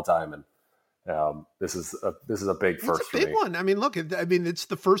hands all the time, and this is a big first for me. It's a big one. I mean, look, it's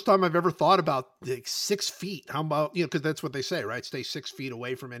the first time I've ever thought about like 6 feet. How about, because that's what they say, right? Stay 6 feet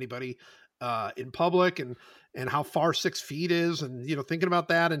away from anybody in public, and how far 6 feet is, and thinking about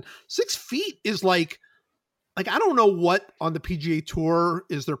that. And 6 feet is like I don't know what on the PGA Tour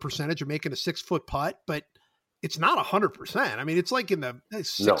is their percentage of making a 6 foot putt, but it's not 100%. I mean, it's like in the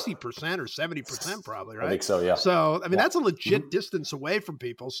 60% or 70% probably, right? I think so, yeah. So, I mean, that's a legit distance away from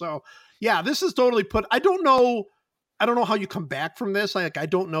people. So, yeah, this is totally I don't know how you come back from this. I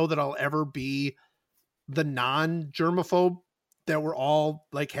don't know that I'll ever be the non-germaphobe that we're all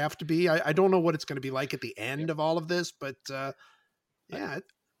have to be. I don't know what it's going to be like at the end of all of this, but yeah.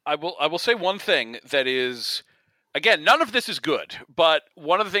 I will say one thing that is, again, none of this is good, but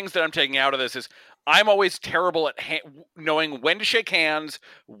one of the things that I'm taking out of this is I'm always terrible at knowing when to shake hands,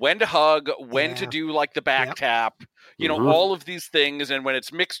 when to hug, when to do the back tap, all of these things. And when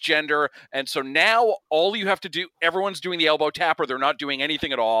it's mixed gender. And so now all you have to do, everyone's doing the elbow tap or they're not doing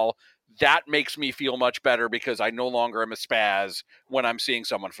anything at all. That makes me feel much better because I no longer am a spaz when I'm seeing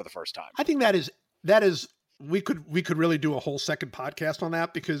someone for the first time. I think that is, we could really do a whole second podcast on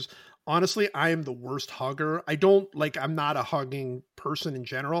that, because honestly, I am the worst hugger. I'm not a hugging person in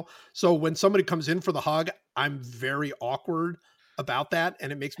general. So when somebody comes in for the hug, I'm very awkward about that.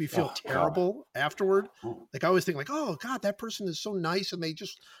 And it makes me feel terrible afterward. I always think oh God, that person is so nice. And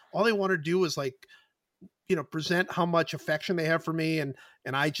all they want to do is present how much affection they have for me. And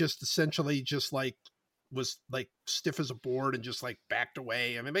I just essentially was stiff as a board and just backed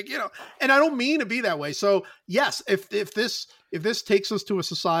away. I mean, and I don't mean to be that way. So yes, if this takes us to a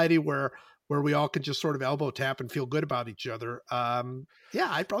society where we all can just sort of elbow tap and feel good about each other, yeah,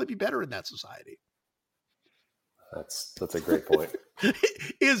 I'd probably be better in that society. That's a great point.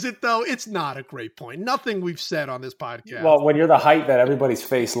 Is it though? It's not a great point. Nothing we've said on this podcast. Well, when you're the height that everybody's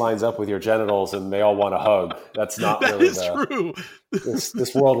face lines up with your genitals and they all want to hug, that's not that really is true.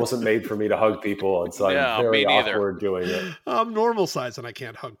 This world wasn't made for me to hug people, and so I'm very awkward doing it. I'm normal size and I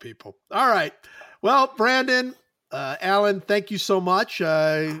can't hug people. All right. Well, Brandon, Alan, thank you so much.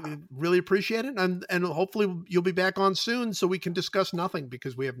 Really appreciate it. And hopefully you'll be back on soon so we can discuss nothing,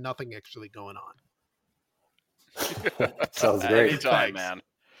 because we have nothing actually going on. Sounds great. Anytime, man.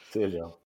 See you, Joe.